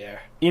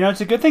Lapierre.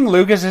 It's a good thing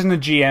Lucas isn't a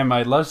GM.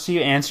 I'd love to see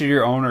you answer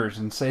your owners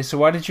and say, so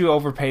why did you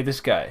overpay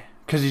this guy?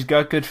 Because he's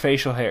got good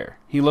facial hair.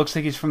 He looks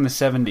like he's from the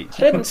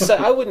 70s.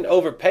 I wouldn't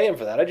overpay him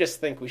for that. I just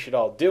think we should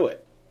all do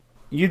it.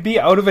 You'd be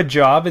out of a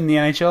job in the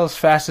NHL as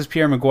fast as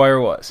Pierre Maguire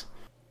was.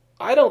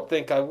 I don't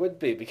think I would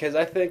be, because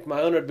I think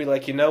my owner would be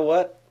like, you know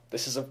what?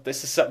 This is something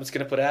that's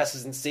going to put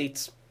asses in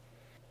seats.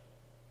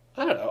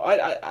 I don't know.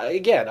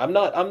 Again, I'm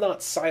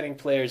not signing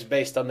players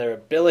based on their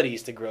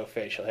abilities to grow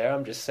facial hair.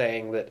 I'm just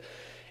saying that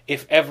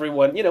if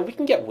everyone, we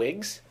can get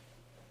wigs,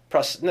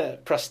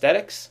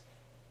 prosthetics.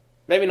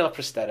 Maybe not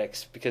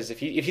prosthetics, because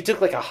if you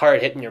took like a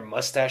hard hit and your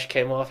mustache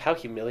came off, how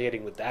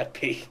humiliating would that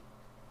be?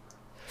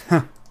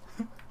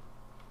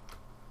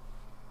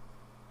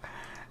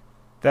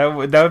 That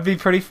would be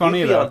pretty funny.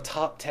 You'd be though. On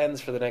top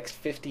 10s for the next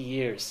 50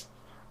 years.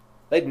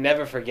 They'd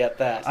never forget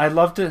that. I'd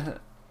love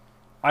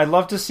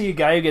to see a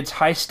guy who gets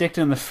high sticked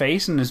in the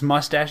face and his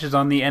mustache is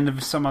on the end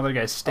of some other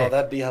guy's stick. Oh,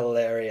 that'd be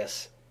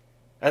hilarious.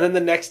 And then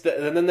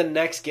the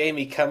next game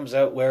he comes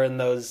out wearing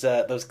those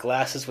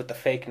glasses with the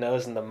fake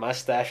nose and the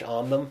mustache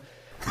on them,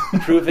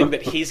 proving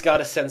that he's got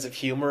a sense of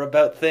humor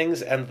about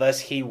things, and thus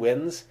he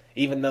wins,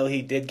 even though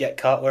he did get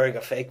caught wearing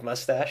a fake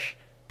mustache.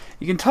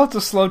 You can tell it's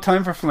a slow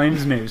time for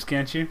Flames news,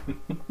 can't you?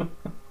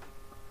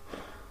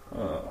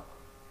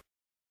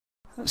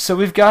 So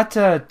we've got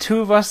two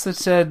of us that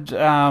said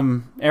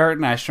Eric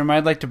Nystrom.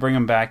 I'd like to bring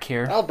him back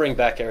here. I'll bring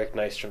back Eric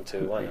Nystrom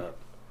too. Why not?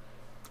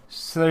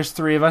 So there's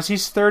three of us.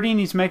 He's 30 and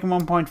he's making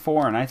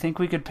 1.4, and I think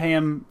we could pay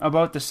him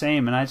about the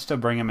same, and I'd still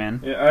bring him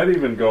in. Yeah, I'd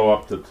even go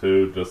up to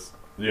 2, just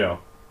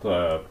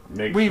to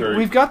make sure.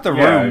 We've got the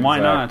room. Why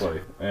not?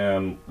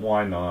 And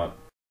why not?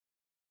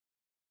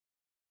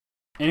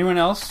 Anyone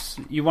else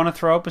you want to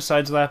throw up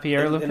besides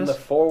Lapierre, Lucas? In the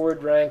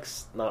forward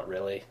ranks, not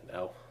really.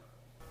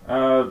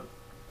 No.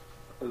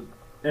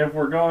 If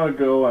we're gonna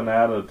go and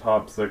add a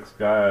top 6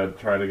 guy, I'd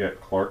try to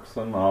get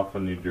Clarkson off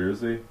of New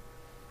Jersey.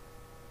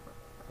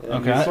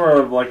 Okay. He's sort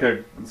of like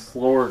a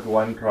slower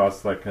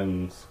Glencross that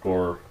can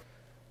score.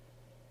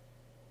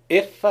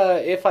 If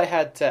I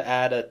had to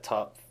add a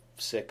top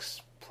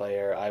 6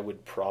 player, I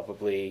would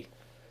probably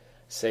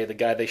say the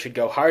guy they should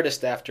go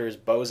hardest after is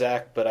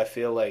Bozak, but I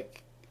feel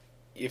like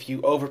if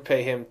you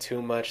overpay him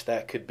too much,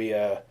 that could be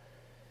a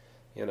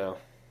bit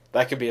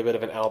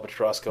of an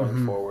albatross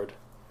going forward.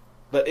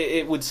 But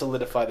it would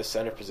solidify the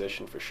center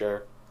position for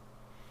sure.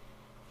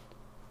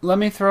 Let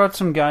me throw out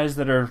some guys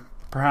that are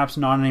perhaps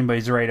not on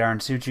anybody's radar and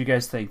see what you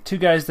guys think. Two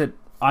guys that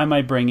I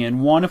might bring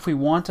in. One, if we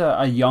want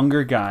a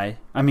younger guy,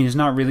 I mean, he's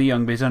not really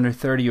young, but he's under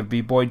 30, would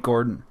be Boyd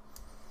Gordon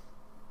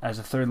as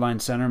a third-line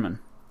centerman.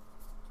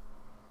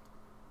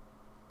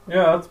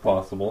 Yeah, that's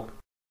possible.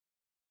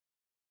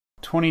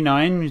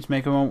 29, he's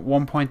making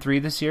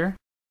 1.3 this year.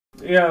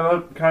 Yeah,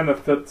 that kind of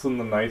fits in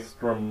the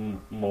Nystrom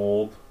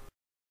mold.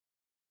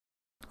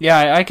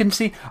 Yeah, I can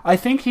see. I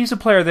think he's a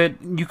player that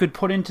you could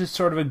put into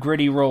sort of a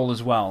gritty role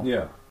as well.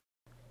 Yeah.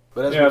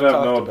 But as Yeah, I'd we've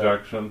have no talked about,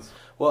 objections.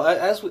 well,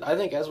 I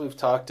think as we've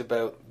talked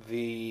about,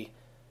 the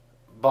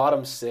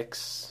bottom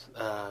six,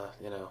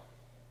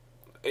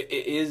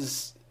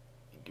 is,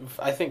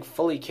 I think,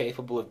 fully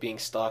capable of being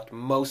stocked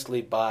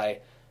mostly by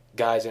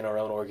guys in our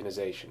own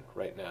organization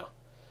right now.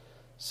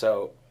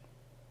 So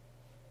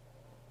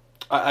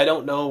I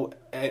don't know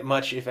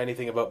much, if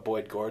anything, about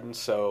Boyd Gordon,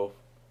 so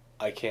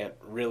I can't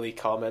really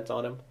comment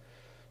on him.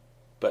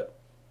 But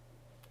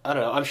I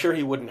don't know. I'm sure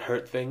he wouldn't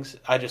hurt things.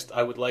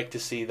 I would like to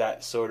see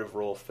that sort of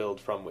role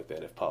filled from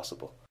within, if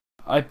possible.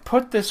 I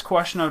put this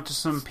question out to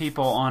some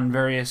people on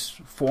various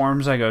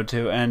forums I go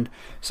to, and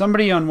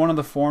somebody on one of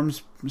the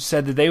forums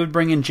said that they would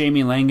bring in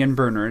Jamie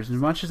Langenbrunner. As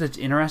much as it's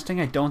interesting,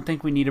 I don't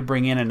think we need to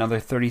bring in another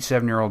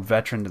 37-year-old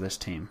veteran to this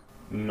team.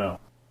 No.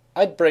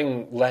 I'd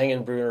bring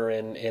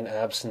Langenbrunner in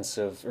absence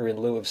of, or in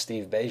lieu of,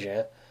 Steve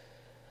Bégin.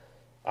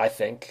 I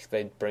think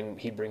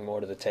he'd bring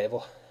more to the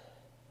table.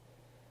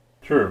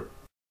 True.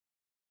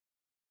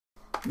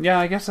 Yeah,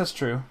 I guess that's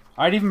true.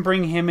 I'd even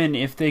bring him in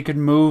if they could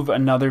move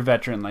another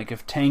veteran. Like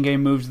if Tanguay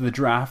moves to the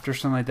draft or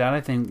something like that,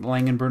 I think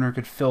Langenbrunner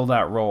could fill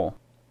that role.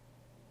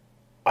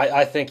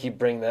 I think you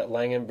bring that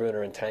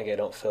Langenbrunner and Tanguay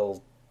don't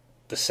fill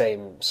the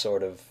same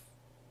sort of,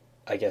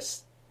 I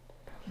guess.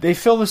 They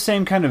fill the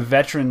same kind of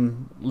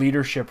veteran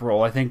leadership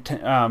role. I think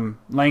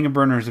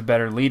Langenbrunner is a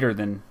better leader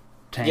than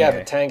Tanguay. Yeah,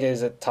 but Tanguay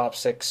is a top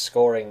six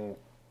scoring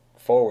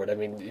forward. I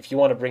mean, if you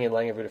want to bring in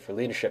Langenbrunner for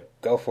leadership,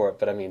 go for it.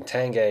 But I mean,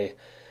 Tanguay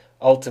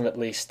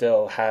ultimately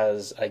still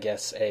has, I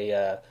guess,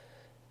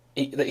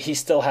 he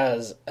still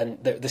has,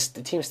 and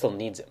the team still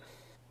needs him.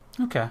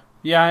 Okay.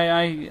 Yeah,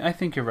 I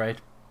think you're right.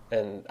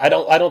 And I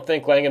don't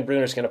think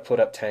Langenbrunner's going to put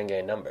up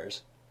Tanguay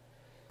numbers.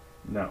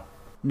 No.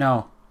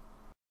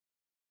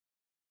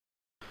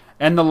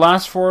 And the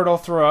last forward I'll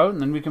throw out,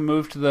 and then we can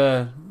move to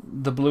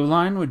the blue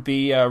line, would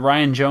be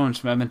Ryan Jones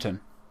from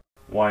Edmonton.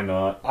 Why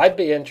not? I'd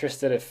be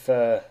interested if,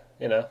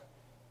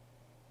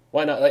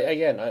 why not? Like,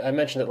 again, I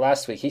mentioned it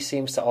last week. He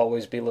seems to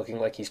always be looking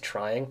like he's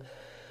trying.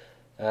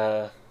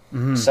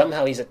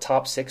 Somehow he's a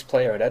top six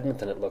player at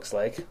Edmonton, it looks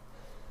like.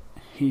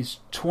 He's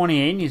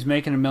 28 and he's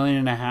making $1.5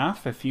 million.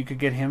 If you could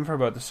get him for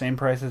about the same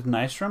price as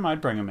Nystrom,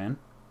 I'd bring him in.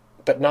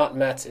 But not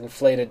Matt's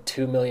inflated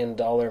 $2 million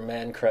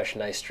man crush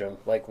Nystrom,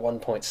 like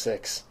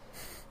 1.6.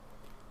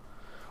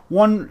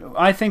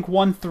 I think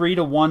 1.3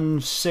 to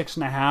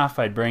 1.6.5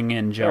 I'd bring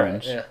in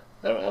Jones. Right,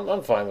 yeah,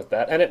 I'm fine with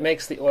that. And it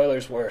makes the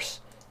Oilers worse.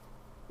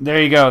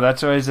 There you go.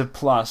 That's always a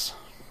plus.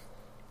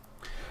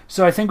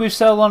 So I think we've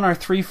settled on our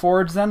three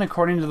forwards then,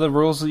 according to the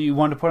rules that you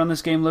want to put on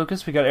this game,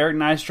 Lucas. We got Eric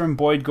Nystrom,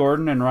 Boyd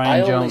Gordon, and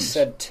Ryan Jones. I only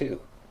said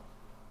two.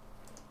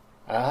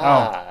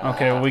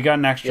 Okay. Well, we got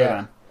an extra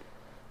then.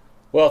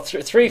 Well,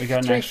 three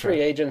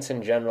free agents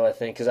in general, I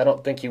think, because I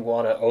don't think you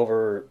want to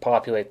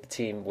overpopulate the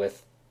team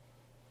with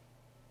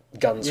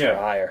guns for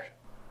hire.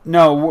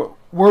 No,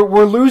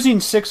 we're losing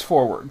 6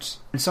 forwards,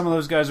 and some of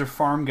those guys are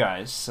farm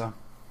guys. So.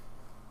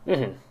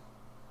 Mm-hmm.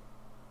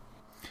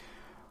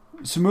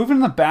 So moving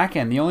to the back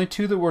end, the only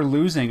 2 that we're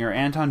losing are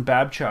Anton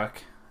Babchuk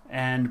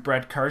and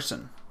Brett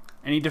Carson.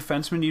 Any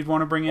defensemen you'd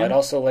want to bring in? I'd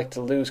also like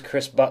to lose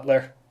Chris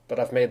Butler, but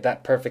I've made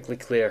that perfectly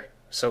clear.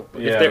 So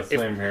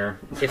same here.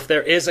 If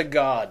there is a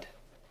God.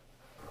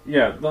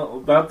 Yeah,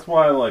 that's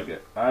why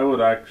I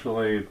would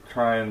actually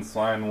try and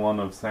sign one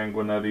of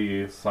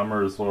Sanguinetti,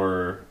 Summers,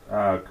 or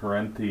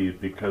Carenti,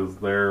 because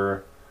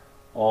they're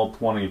all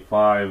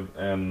 25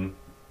 and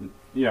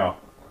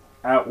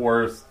at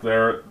worst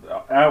they're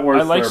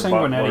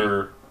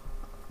Butler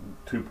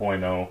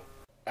 2.0.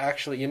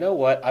 Actually, you know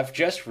what? I've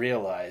just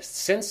realized,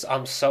 since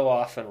I'm so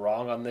often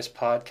wrong on this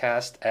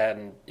podcast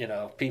and,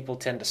 people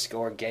tend to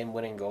score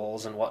game-winning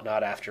goals and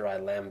whatnot after I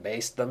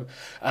lambaste them,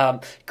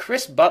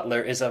 Chris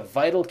Butler is a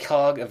vital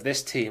cog of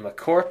this team, a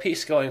core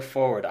piece going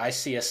forward. I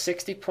see a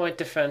 60-point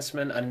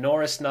defenseman, a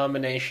Norris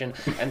nomination,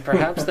 and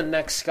perhaps the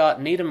next Scott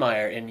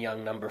Niedermayer in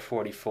young number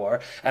 44.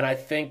 And I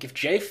think if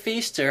Jay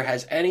Feaster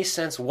has any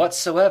sense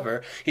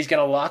whatsoever, he's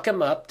going to lock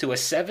him up to a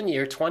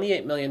 7-year,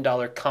 $28 million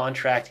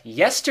contract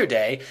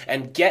yesterday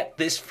and get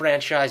this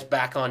franchise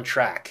back on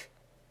track.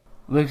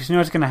 Lucas, you know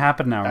what's going to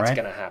happen now, That's right?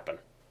 That's going to happen.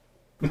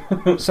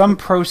 Some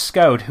pro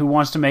scout who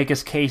wants to make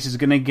his case is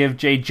going to give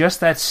Jay just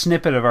that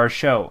snippet of our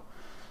show.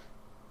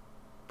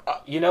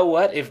 You know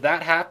what? If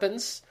that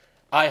happens,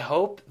 I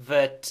hope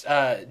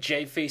that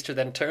Jay Feaster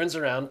then turns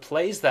around,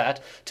 plays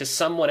that to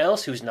someone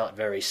else who's not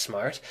very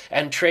smart,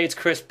 and trades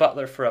Chris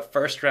Butler for a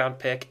first-round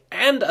pick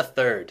and a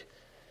third.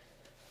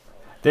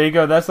 There you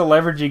go. That's the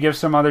leverage you give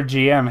some other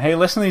GM. Hey,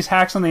 listen to these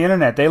hacks on the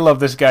internet. They love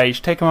this guy. You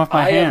should take him off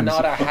my hands. I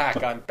am not a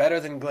hack. I'm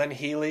better than Glenn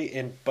Healy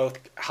in both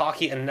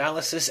hockey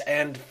analysis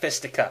and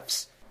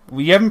fisticuffs.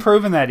 Well, you haven't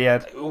proven that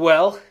yet.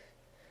 Well,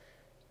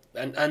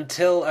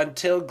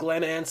 until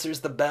Glenn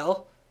answers the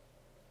bell,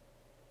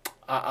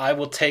 I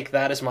will take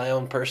that as my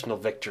own personal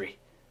victory.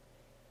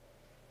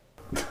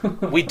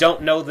 We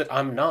don't know that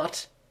I'm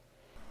not.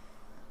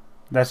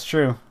 That's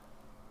true.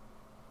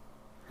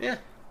 Yeah.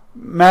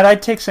 Matt,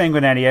 I'd take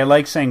Sanguinetti. I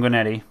like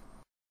Sanguinetti.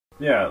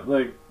 Yeah,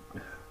 like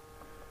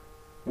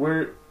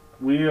we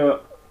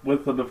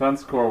with the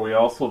defense core, we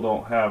also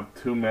don't have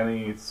too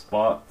many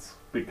spots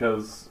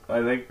because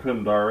I think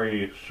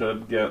Cundari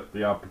should get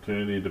the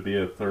opportunity to be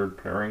a third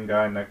pairing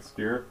guy next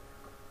year.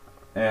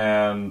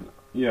 And,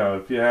 you know,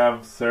 if you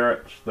have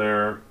Saric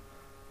there,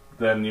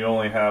 then you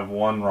only have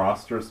one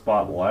roster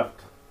spot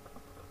left.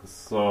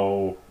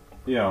 So,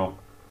 you know,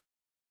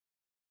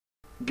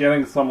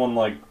 getting someone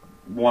like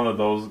one of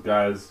those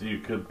guys, you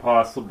could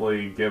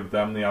possibly give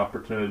them the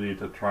opportunity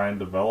to try and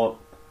develop.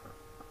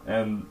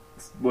 And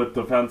with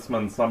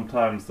defensemen,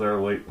 sometimes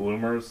they're late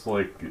bloomers.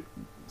 Like,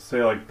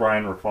 say, like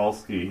Brian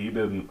Rafalski, he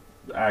didn't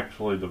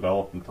actually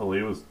develop until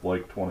he was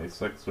like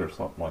 26 or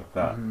something like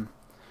that. Mm-hmm.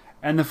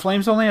 And the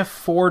Flames only have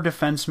 4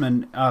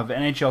 defensemen of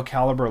NHL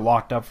caliber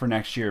locked up for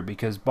next year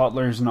because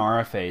Butler's an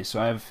RFA,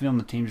 so I have a feeling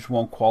the team just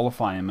won't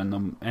qualify him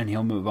and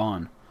he'll move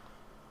on.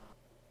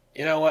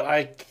 You know what?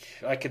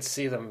 I could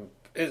see them,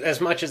 as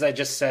much as I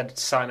just said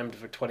sign him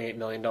for $28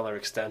 million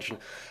extension,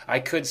 I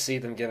could see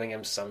them giving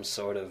him some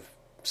sort of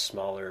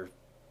smaller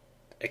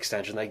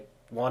extension. They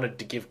wanted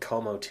to give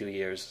Como 2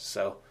 years,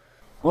 so...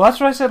 Well, that's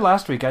what I said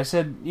last week. I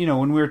said, you know,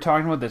 when we were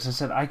talking about this, I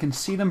said, I can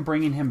see them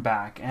bringing him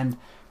back, and...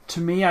 To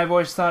me, I've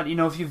always thought, you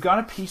know, if you've got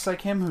a piece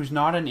like him who's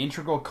not an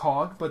integral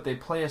cog, but they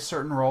play a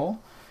certain role,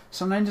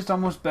 sometimes it's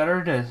almost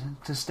better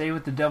to stay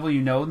with the devil you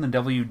know than the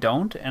devil you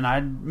don't, and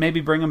I'd maybe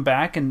bring him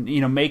back and,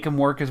 you know, make him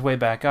work his way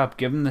back up.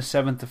 Give him the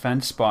 7th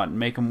defense spot and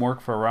make him work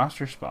for a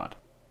roster spot.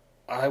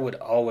 I would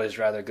always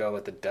rather go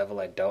with the devil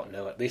I don't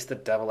know. At least the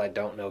devil I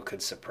don't know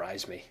could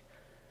surprise me.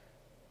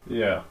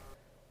 Yeah.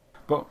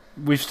 But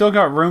we've still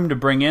got room to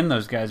bring in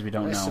those guys we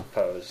don't know. I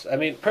suppose. I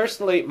mean,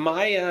 personally,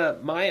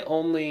 my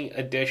only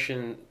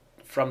addition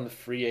from the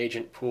free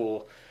agent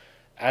pool,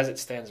 as it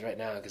stands right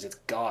now, because it's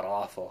god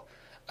awful,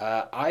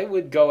 I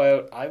would go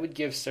out. I would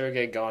give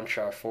Sergei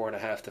Gonchar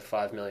 $4.5 to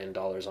 $5 million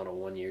on a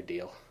 1-year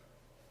deal.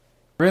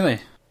 Really?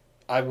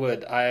 I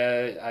would.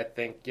 I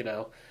think, you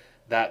know,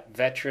 that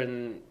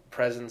veteran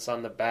presence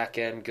on the back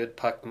end, good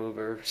puck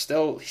mover.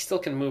 He still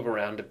can move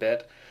around a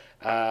bit.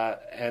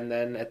 And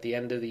then at the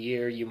end of the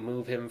year, you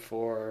move him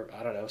for,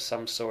 I don't know,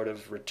 some sort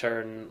of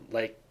return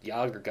like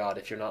Yager got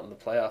if you're not in the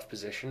playoff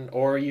position,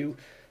 or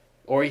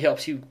he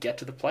helps you get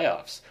to the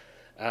playoffs.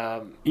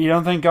 You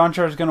don't think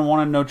Gonchar's going to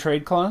want a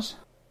no-trade clause?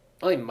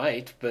 Well, he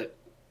might, but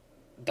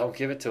don't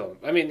give it to him.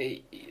 I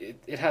mean,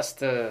 it has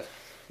to,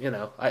 you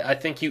know, I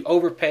think you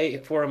overpay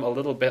for him a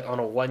little bit on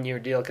a 1-year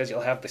deal because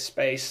you'll have the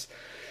space,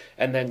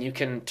 and then you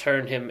can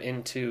turn him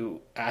into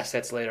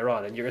assets later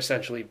on, and you're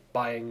essentially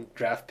buying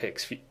draft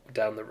picks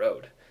down the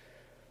road.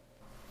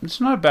 It's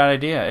not a bad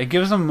idea. It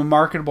gives them a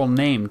marketable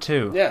name,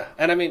 too. Yeah,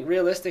 and I mean,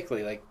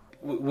 realistically, like,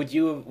 would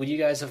you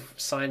guys have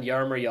signed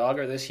Jaromir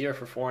Jagr this year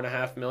for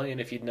 $4.5 million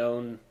if you'd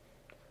known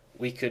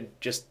we could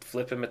just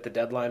flip him at the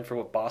deadline for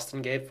what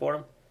Boston gave for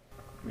him?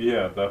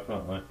 Yeah,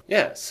 definitely.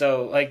 Yeah,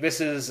 so like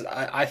this is,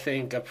 I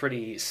think, a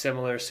pretty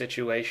similar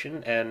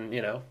situation, and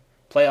you know,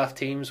 playoff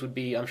teams would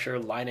be, I'm sure,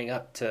 lining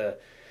up to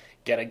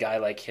get a guy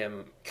like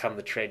him come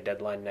the trade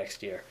deadline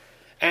next year,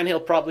 and he'll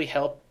probably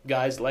help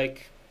guys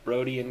like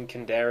Brody and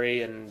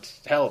Cundari, and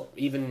hell,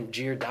 even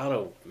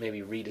Giordano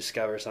maybe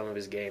rediscover some of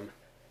his game.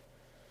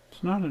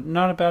 It's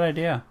not a bad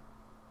idea.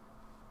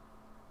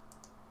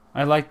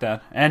 I like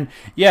that. And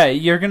yeah,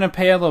 you're going to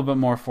pay a little bit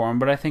more for him,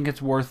 but I think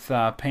it's worth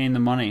paying the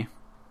money.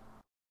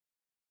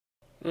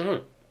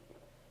 Mm-hmm.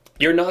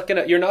 You're not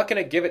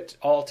gonna give it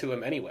all to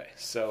him anyway,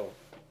 so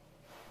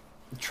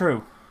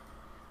True.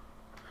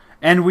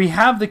 And we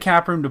have the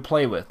cap room to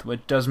play with,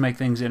 which does make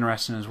things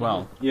interesting as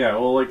well. Yeah,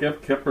 well, like,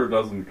 if Kipper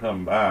doesn't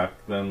come back,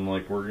 then,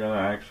 like, we're going to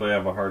actually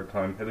have a hard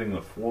time hitting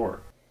the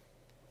floor.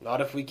 not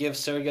if we give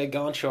Sergei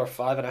Gonchar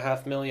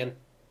 $5.5 million.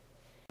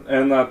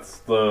 And that's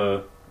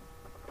the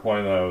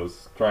point I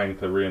was trying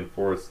to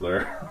reinforce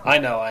there. I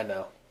know. I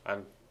don't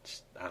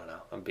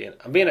know. I'm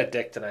being a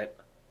dick tonight.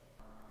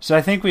 So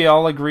I think we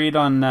all agreed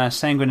on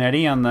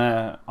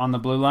Sanguinetti on the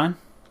blue line.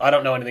 I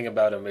don't know anything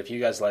about him. If you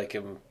guys like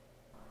him.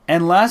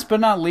 And last but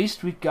not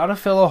least, we've got to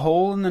fill a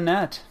hole in the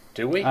net.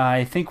 Do we?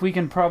 I think we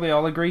can probably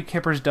all agree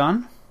Kipper's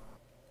done.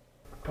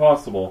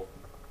 Possible.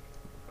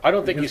 I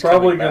don't think he's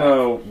probably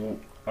coming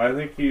back. I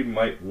think he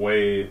might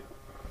weigh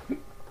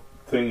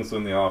things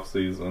in the off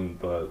season,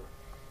 but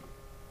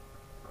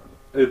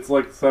it's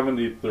like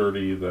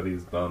 70-30 that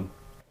he's done.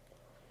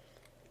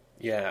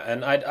 Yeah,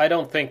 and I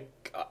don't think...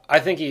 I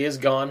think he is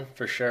gone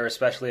for sure,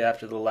 especially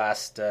after the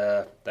last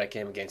that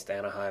game against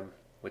Anaheim,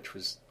 which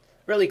was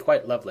really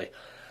quite lovely.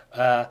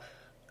 I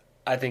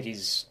think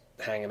he's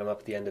hanging him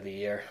up at the end of the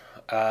year.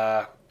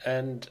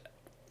 And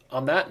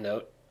on that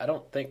note, I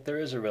don't think there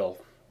is a real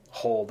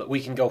hole that we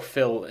can go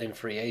fill in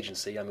free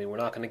agency. I mean, we're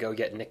not going to go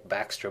get Nick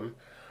Backstrom.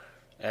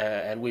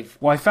 And we've...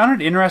 Well, I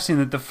found it interesting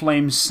that the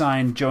Flames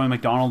signed Joey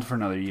McDonald for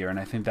another year, and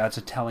I think that's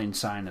a telling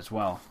sign as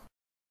well.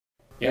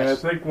 Yes. Yeah, I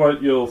think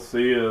what you'll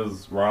see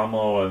is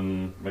Ramo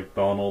and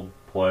McDonald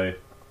play.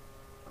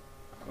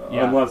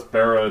 Yeah. Unless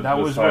Barra That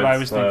was decides what I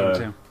was to,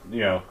 thinking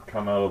too.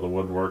 Come out of the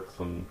woodworks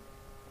and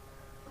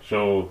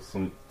show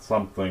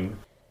something.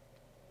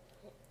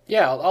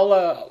 Yeah,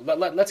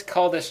 let's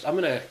call this. I'm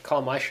going to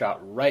call my shot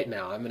right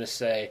now. I'm going to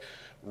say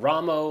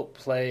Ramo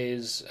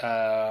plays,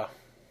 let's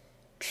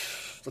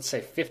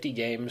say 50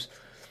 games.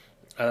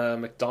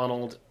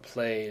 McDonald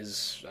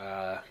plays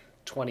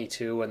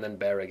 22, and then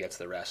Barra gets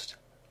the rest.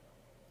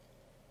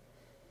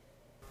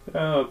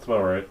 Yeah, that's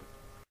about right.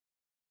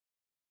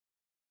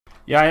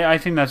 Yeah, I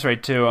think that's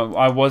right too.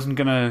 I wasn't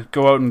going to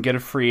go out and get a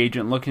free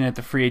agent. Looking at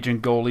the free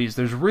agent goalies,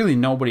 there's really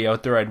nobody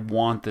out there I'd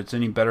want that's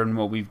any better than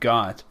what we've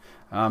got.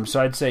 So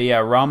I'd say, yeah,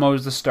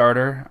 Ramo's the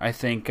starter. I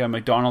think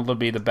McDonald will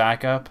be the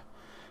backup.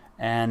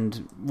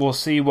 And we'll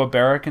see what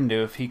Barra can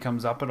do if he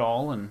comes up at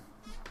all and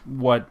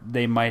what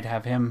they might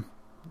have him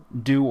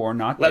do or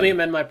not do. Let me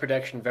amend my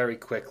prediction very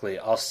quickly.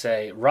 I'll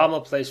say Ramo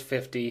plays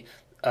 50,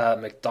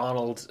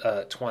 McDonald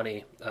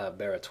 20,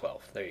 Barra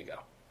 12. There you go.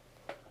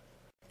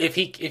 If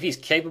he's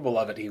capable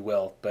of it, he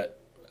will, but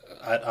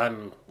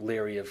I'm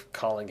leery of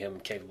calling him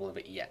capable of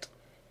it yet.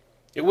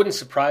 It wouldn't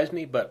surprise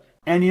me, but...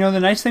 And the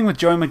nice thing with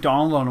Joey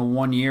McDonald on a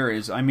 1 year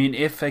is,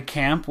 if at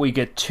camp we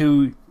get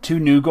two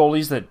new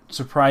goalies that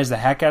surprise the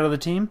heck out of the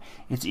team,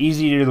 it's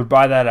easy to either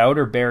buy that out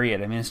or bury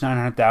it. It's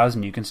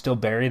 $900,000. You can still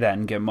bury that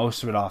and get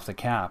most of it off the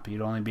cap.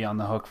 You'd only be on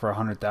the hook for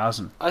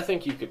 $100,000. I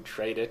think you could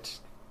trade it.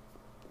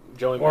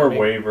 Joey or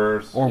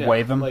waivers. Or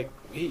waive him. Waive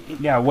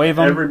him.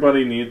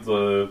 Everybody needs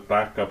a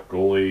backup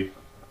goalie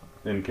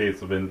in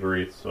case of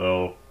injury,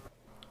 so...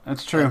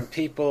 That's true. And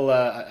people,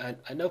 I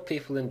know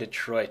people in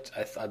Detroit,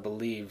 I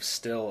believe,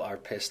 still are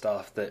pissed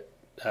off that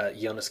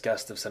Jonas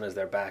Gustafsson is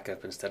their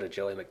backup instead of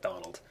Joey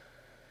McDonald.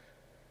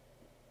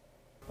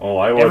 Oh,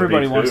 I would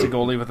Everybody be too. wants a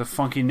goalie with a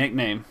funky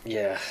nickname.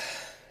 Yeah.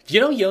 Do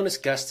you know Jonas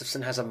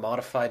Gustafsson has a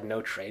modified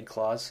no-trade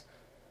clause?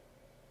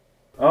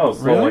 Oh,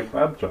 so Really? like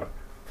Babchuk.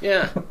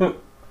 Yeah.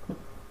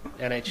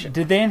 NHL.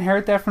 Did they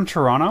inherit that from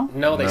Toronto?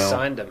 No, they No.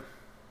 signed him.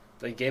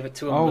 They gave it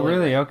to him. Oh, willingly.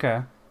 really?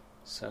 Okay.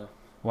 So...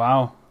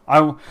 Wow.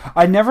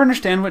 I never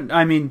understand what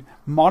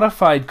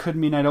modified could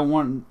mean I don't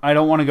want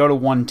to go to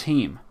one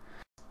team.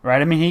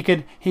 Right? He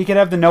could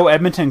have the no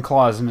Edmonton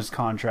clause in his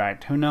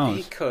contract. Who knows?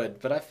 He could,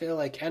 but I feel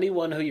like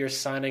anyone who you're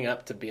signing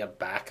up to be a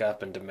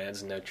backup and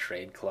demands a no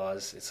trade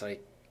clause, it's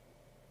like,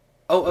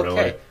 oh, okay.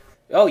 Really?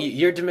 Oh,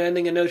 you're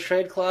demanding a no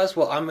trade clause?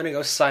 Well, I'm going to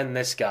go sign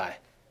this guy.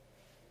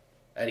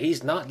 And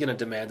he's not going to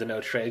demand a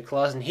no trade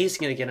clause, and he's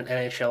going to get an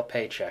NHL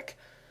paycheck.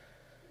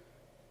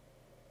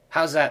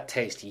 How's that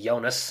taste,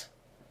 Jonas?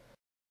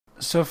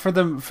 So for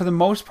the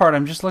most part,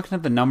 I'm just looking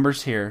at the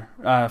numbers here.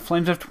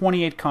 Flames have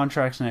 28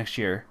 contracts next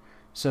year,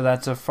 so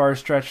that's a far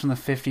stretch from the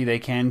 50 they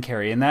can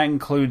carry, and that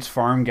includes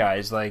farm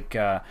guys like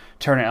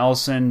Turner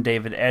Elson,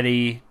 David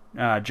Eddy,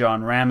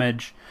 John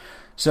Ramage.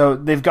 So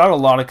they've got a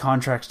lot of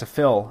contracts to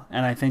fill,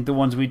 and I think the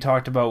ones we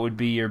talked about would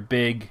be your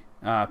big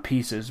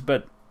pieces.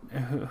 But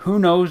who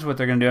knows what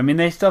they're going to do?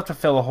 They still have to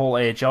fill a whole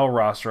AHL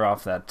roster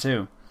off that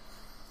too.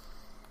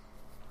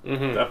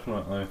 Mm-hmm.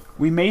 Definitely.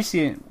 We may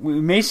see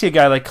a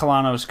guy like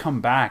Kolanos come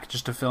back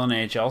just to fill an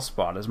AHL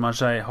spot. As much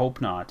as I hope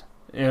not.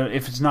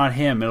 If it's not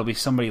him, it'll be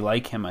somebody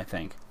like him, I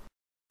think.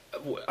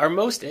 Are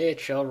most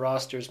AHL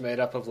rosters made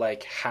up of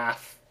like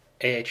half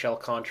AHL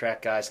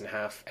contract guys and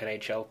half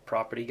NHL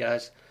property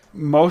guys?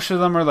 Most of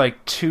them are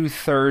like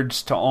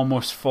 2/3 to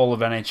almost full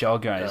of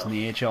NHL guys, No. and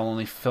the AHL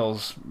only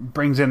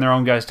brings in their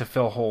own guys to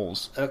fill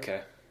holes.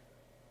 Okay.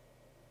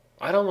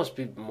 I'd almost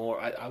be more...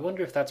 I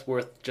wonder if that's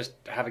worth just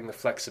having the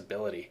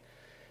flexibility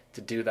to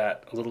do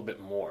that a little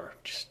bit more.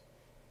 Just,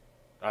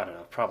 I don't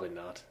know, probably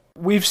not.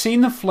 We've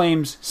seen the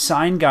Flames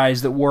sign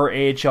guys that were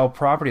AHL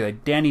property.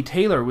 Like Danny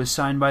Taylor was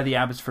signed by the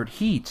Abbotsford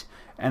Heat,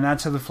 and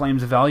that's how the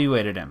Flames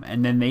evaluated him,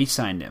 and then they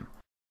signed him.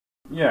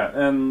 Yeah,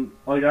 and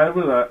I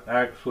would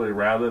actually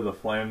rather the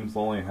Flames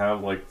only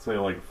have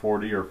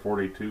 40 or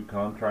 42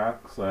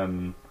 contracts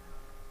and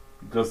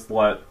just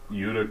let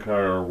Utica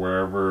or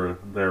wherever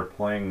they're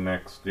playing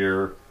next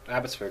year,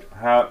 Abbotsford.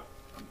 have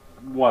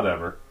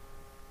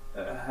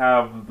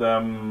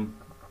them,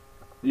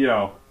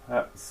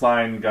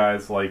 sign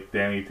guys like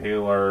Danny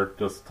Taylor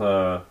just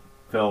to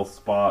fill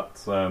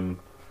spots and,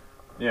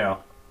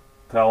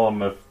 tell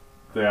them if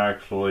they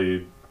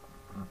actually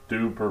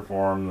do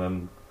perform,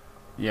 then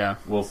Yeah.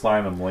 we'll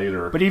sign them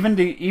later. But even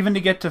to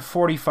get to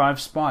 45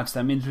 spots,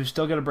 that means we've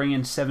still got to bring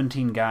in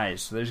 17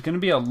 guys. So there's going to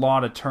be a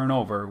lot of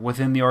turnover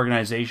within the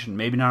organization.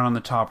 Maybe not on the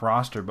top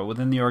roster, but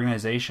within the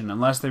organization.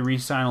 Unless they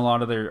re-sign a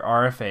lot of their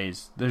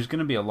RFAs, there's going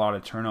to be a lot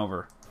of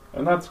turnover.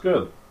 And that's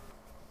good.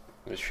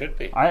 It should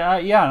be.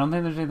 I don't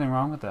think there's anything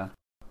wrong with that.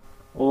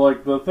 Well,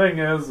 the thing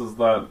is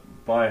that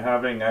by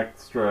having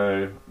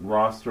extra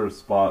roster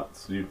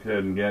spots, you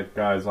can get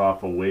guys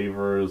off of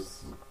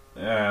waivers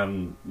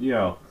and,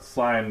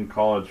 sign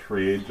college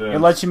free agents. It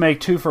lets you make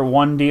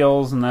 2-for-1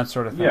 deals and that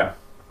sort of thing. Yeah.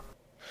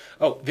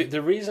 Oh,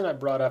 the reason I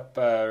brought up,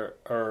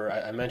 or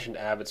I mentioned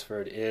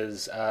Abbotsford,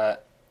 is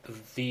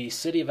the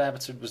city of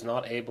Abbotsford was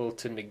not able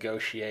to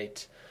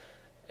negotiate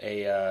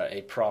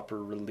a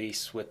proper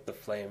release with the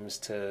Flames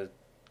to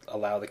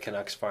allow the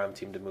Canucks farm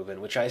team to move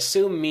in, which I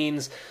assume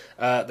means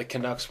the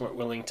Canucks weren't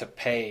willing to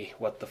pay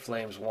what the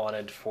Flames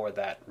wanted for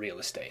that real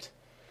estate.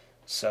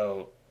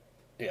 So,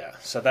 yeah,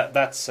 so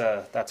that's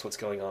what's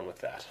going on with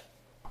that.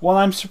 Well,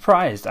 I'm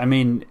surprised. I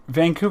mean,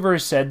 Vancouver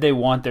said they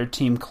want their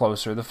team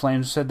closer. The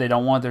Flames said they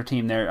don't want their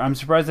team there. I'm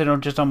surprised they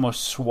don't just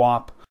almost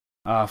swap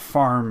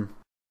farm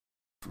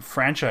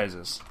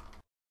franchises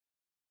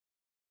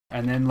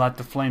and then let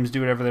the Flames do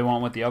whatever they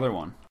want with the other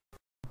one.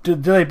 Do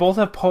they both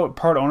have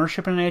part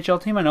ownership in an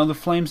NHL team? I know the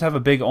Flames have a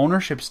big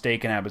ownership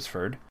stake in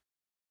Abbotsford.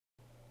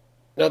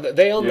 No,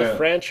 they own the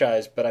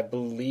franchise, but I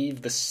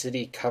believe the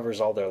city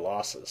covers all their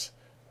losses,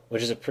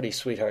 which is a pretty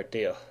sweetheart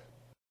deal.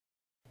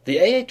 The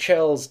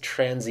AHL's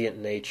transient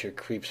nature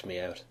creeps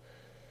me out.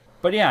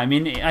 But yeah, I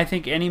mean, I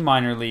think any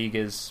minor league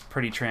is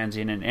pretty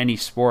transient in any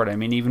sport. I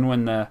mean, even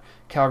when the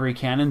Calgary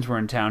Cannons were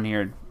in town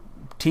here,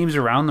 teams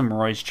around them were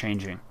always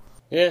changing.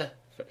 Yeah,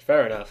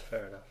 fair enough.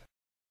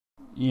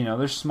 You know,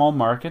 there's small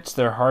markets.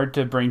 They're hard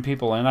to bring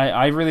people in.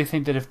 I really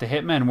think that if the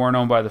Hitmen weren't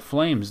owned by the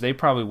Flames, they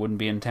probably wouldn't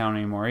be in town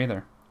anymore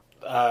either.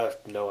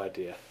 No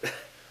idea.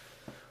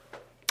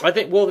 I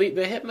think, well, the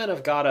Hitmen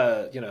have got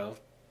a,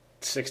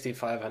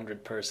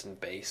 6,500 person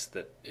base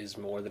that is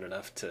more than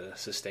enough to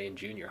sustain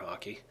junior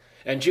hockey.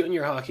 And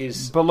junior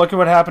hockey's... But look at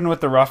what happened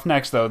with the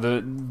Roughnecks, though.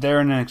 They're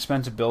in an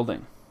expensive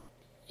building.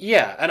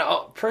 Yeah, and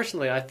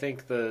personally, I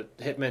think the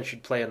Hitmen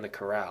should play in the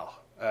Corral,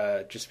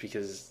 just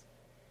because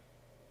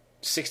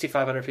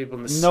 6,500 people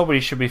in the... Nobody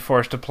should be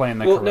forced to play in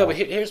the Corral. No, but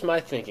here's my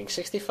thinking.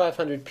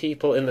 6,500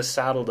 people in the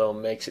Saddle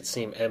Dome makes it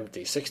seem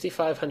empty.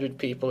 6,500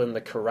 people in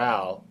the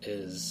Corral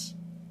is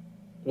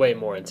way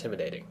more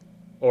intimidating.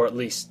 Or at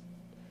least...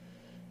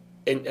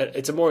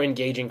 it's a more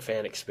engaging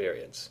fan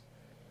experience.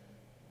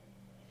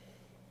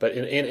 But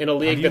in a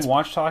league Have you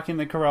watched hockey in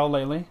the Corral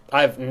lately?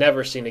 I've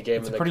never seen a game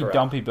in the Corral. It's a pretty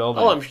dumpy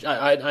building. Oh,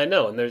 I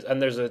know, and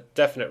there's a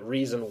definite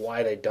reason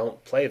why they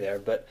don't play there,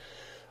 but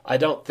I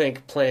don't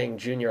think playing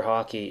junior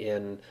hockey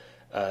in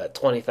a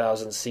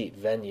 20,000 seat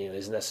venue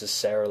is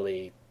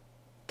necessarily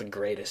the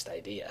greatest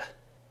idea.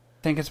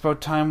 I think it's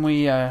about time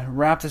we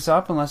wrap this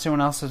up, unless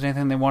anyone else has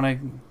anything they want to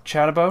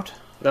chat about.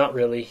 Not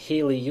really.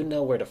 Healy, you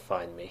know where to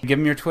find me. Give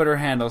him your Twitter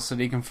handle so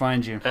that he can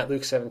find you. At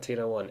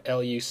Luke1701,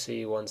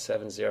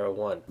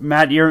 LUC1701.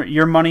 Matt,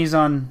 your money's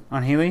on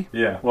Healy?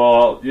 Yeah,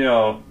 well,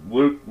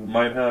 Luke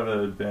might have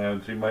an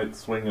advantage. He might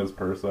swing his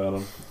purse at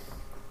him.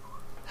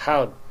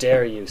 How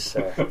dare you,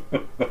 sir?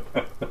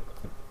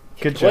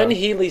 Good job. Glenn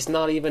Healy's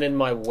not even in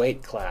my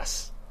weight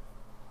class.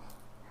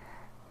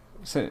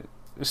 So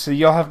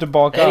you'll have to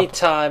bulk up.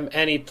 Anytime,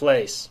 any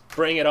place.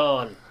 Bring it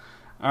on.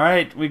 All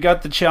right, we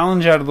got the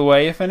challenge out of the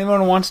way. If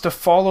anyone wants to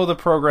follow the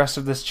progress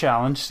of this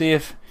challenge, see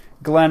if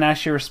Glenn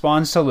actually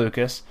responds to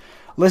Lucas,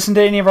 listen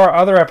to any of our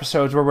other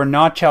episodes where we're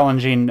not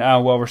challenging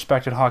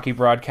well-respected hockey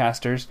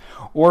broadcasters,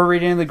 or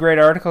read any of the great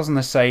articles on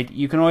the site,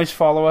 you can always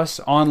follow us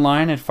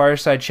online at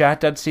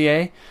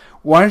firesidechat.ca.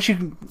 Why don't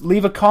you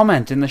leave a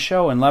comment in the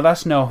show and let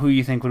us know who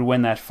you think would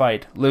win that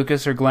fight,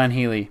 Lucas or Glenn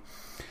Healy.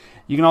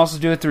 You can also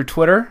do it through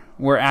Twitter.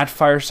 We're at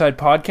Fireside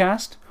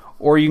Podcast,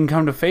 or you can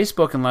come to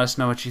Facebook and let us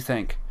know what you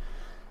think.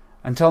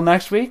 Until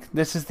next week,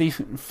 this is the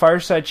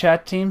Fireside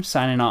Chat team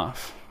signing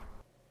off.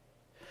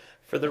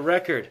 For the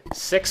record,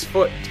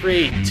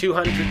 6'3",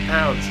 200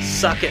 pounds.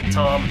 Suck it,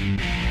 Tom.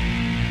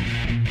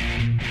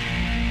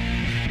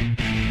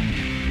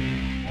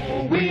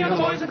 We are the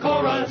boys of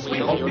chorus. We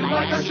hope you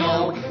like our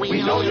show.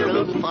 We know you're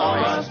rooting for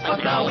us,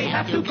 but now we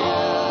have to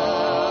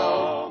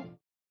go.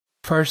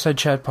 Fireside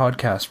Chat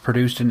Podcast,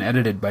 produced and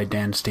edited by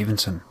Dan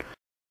Stevenson.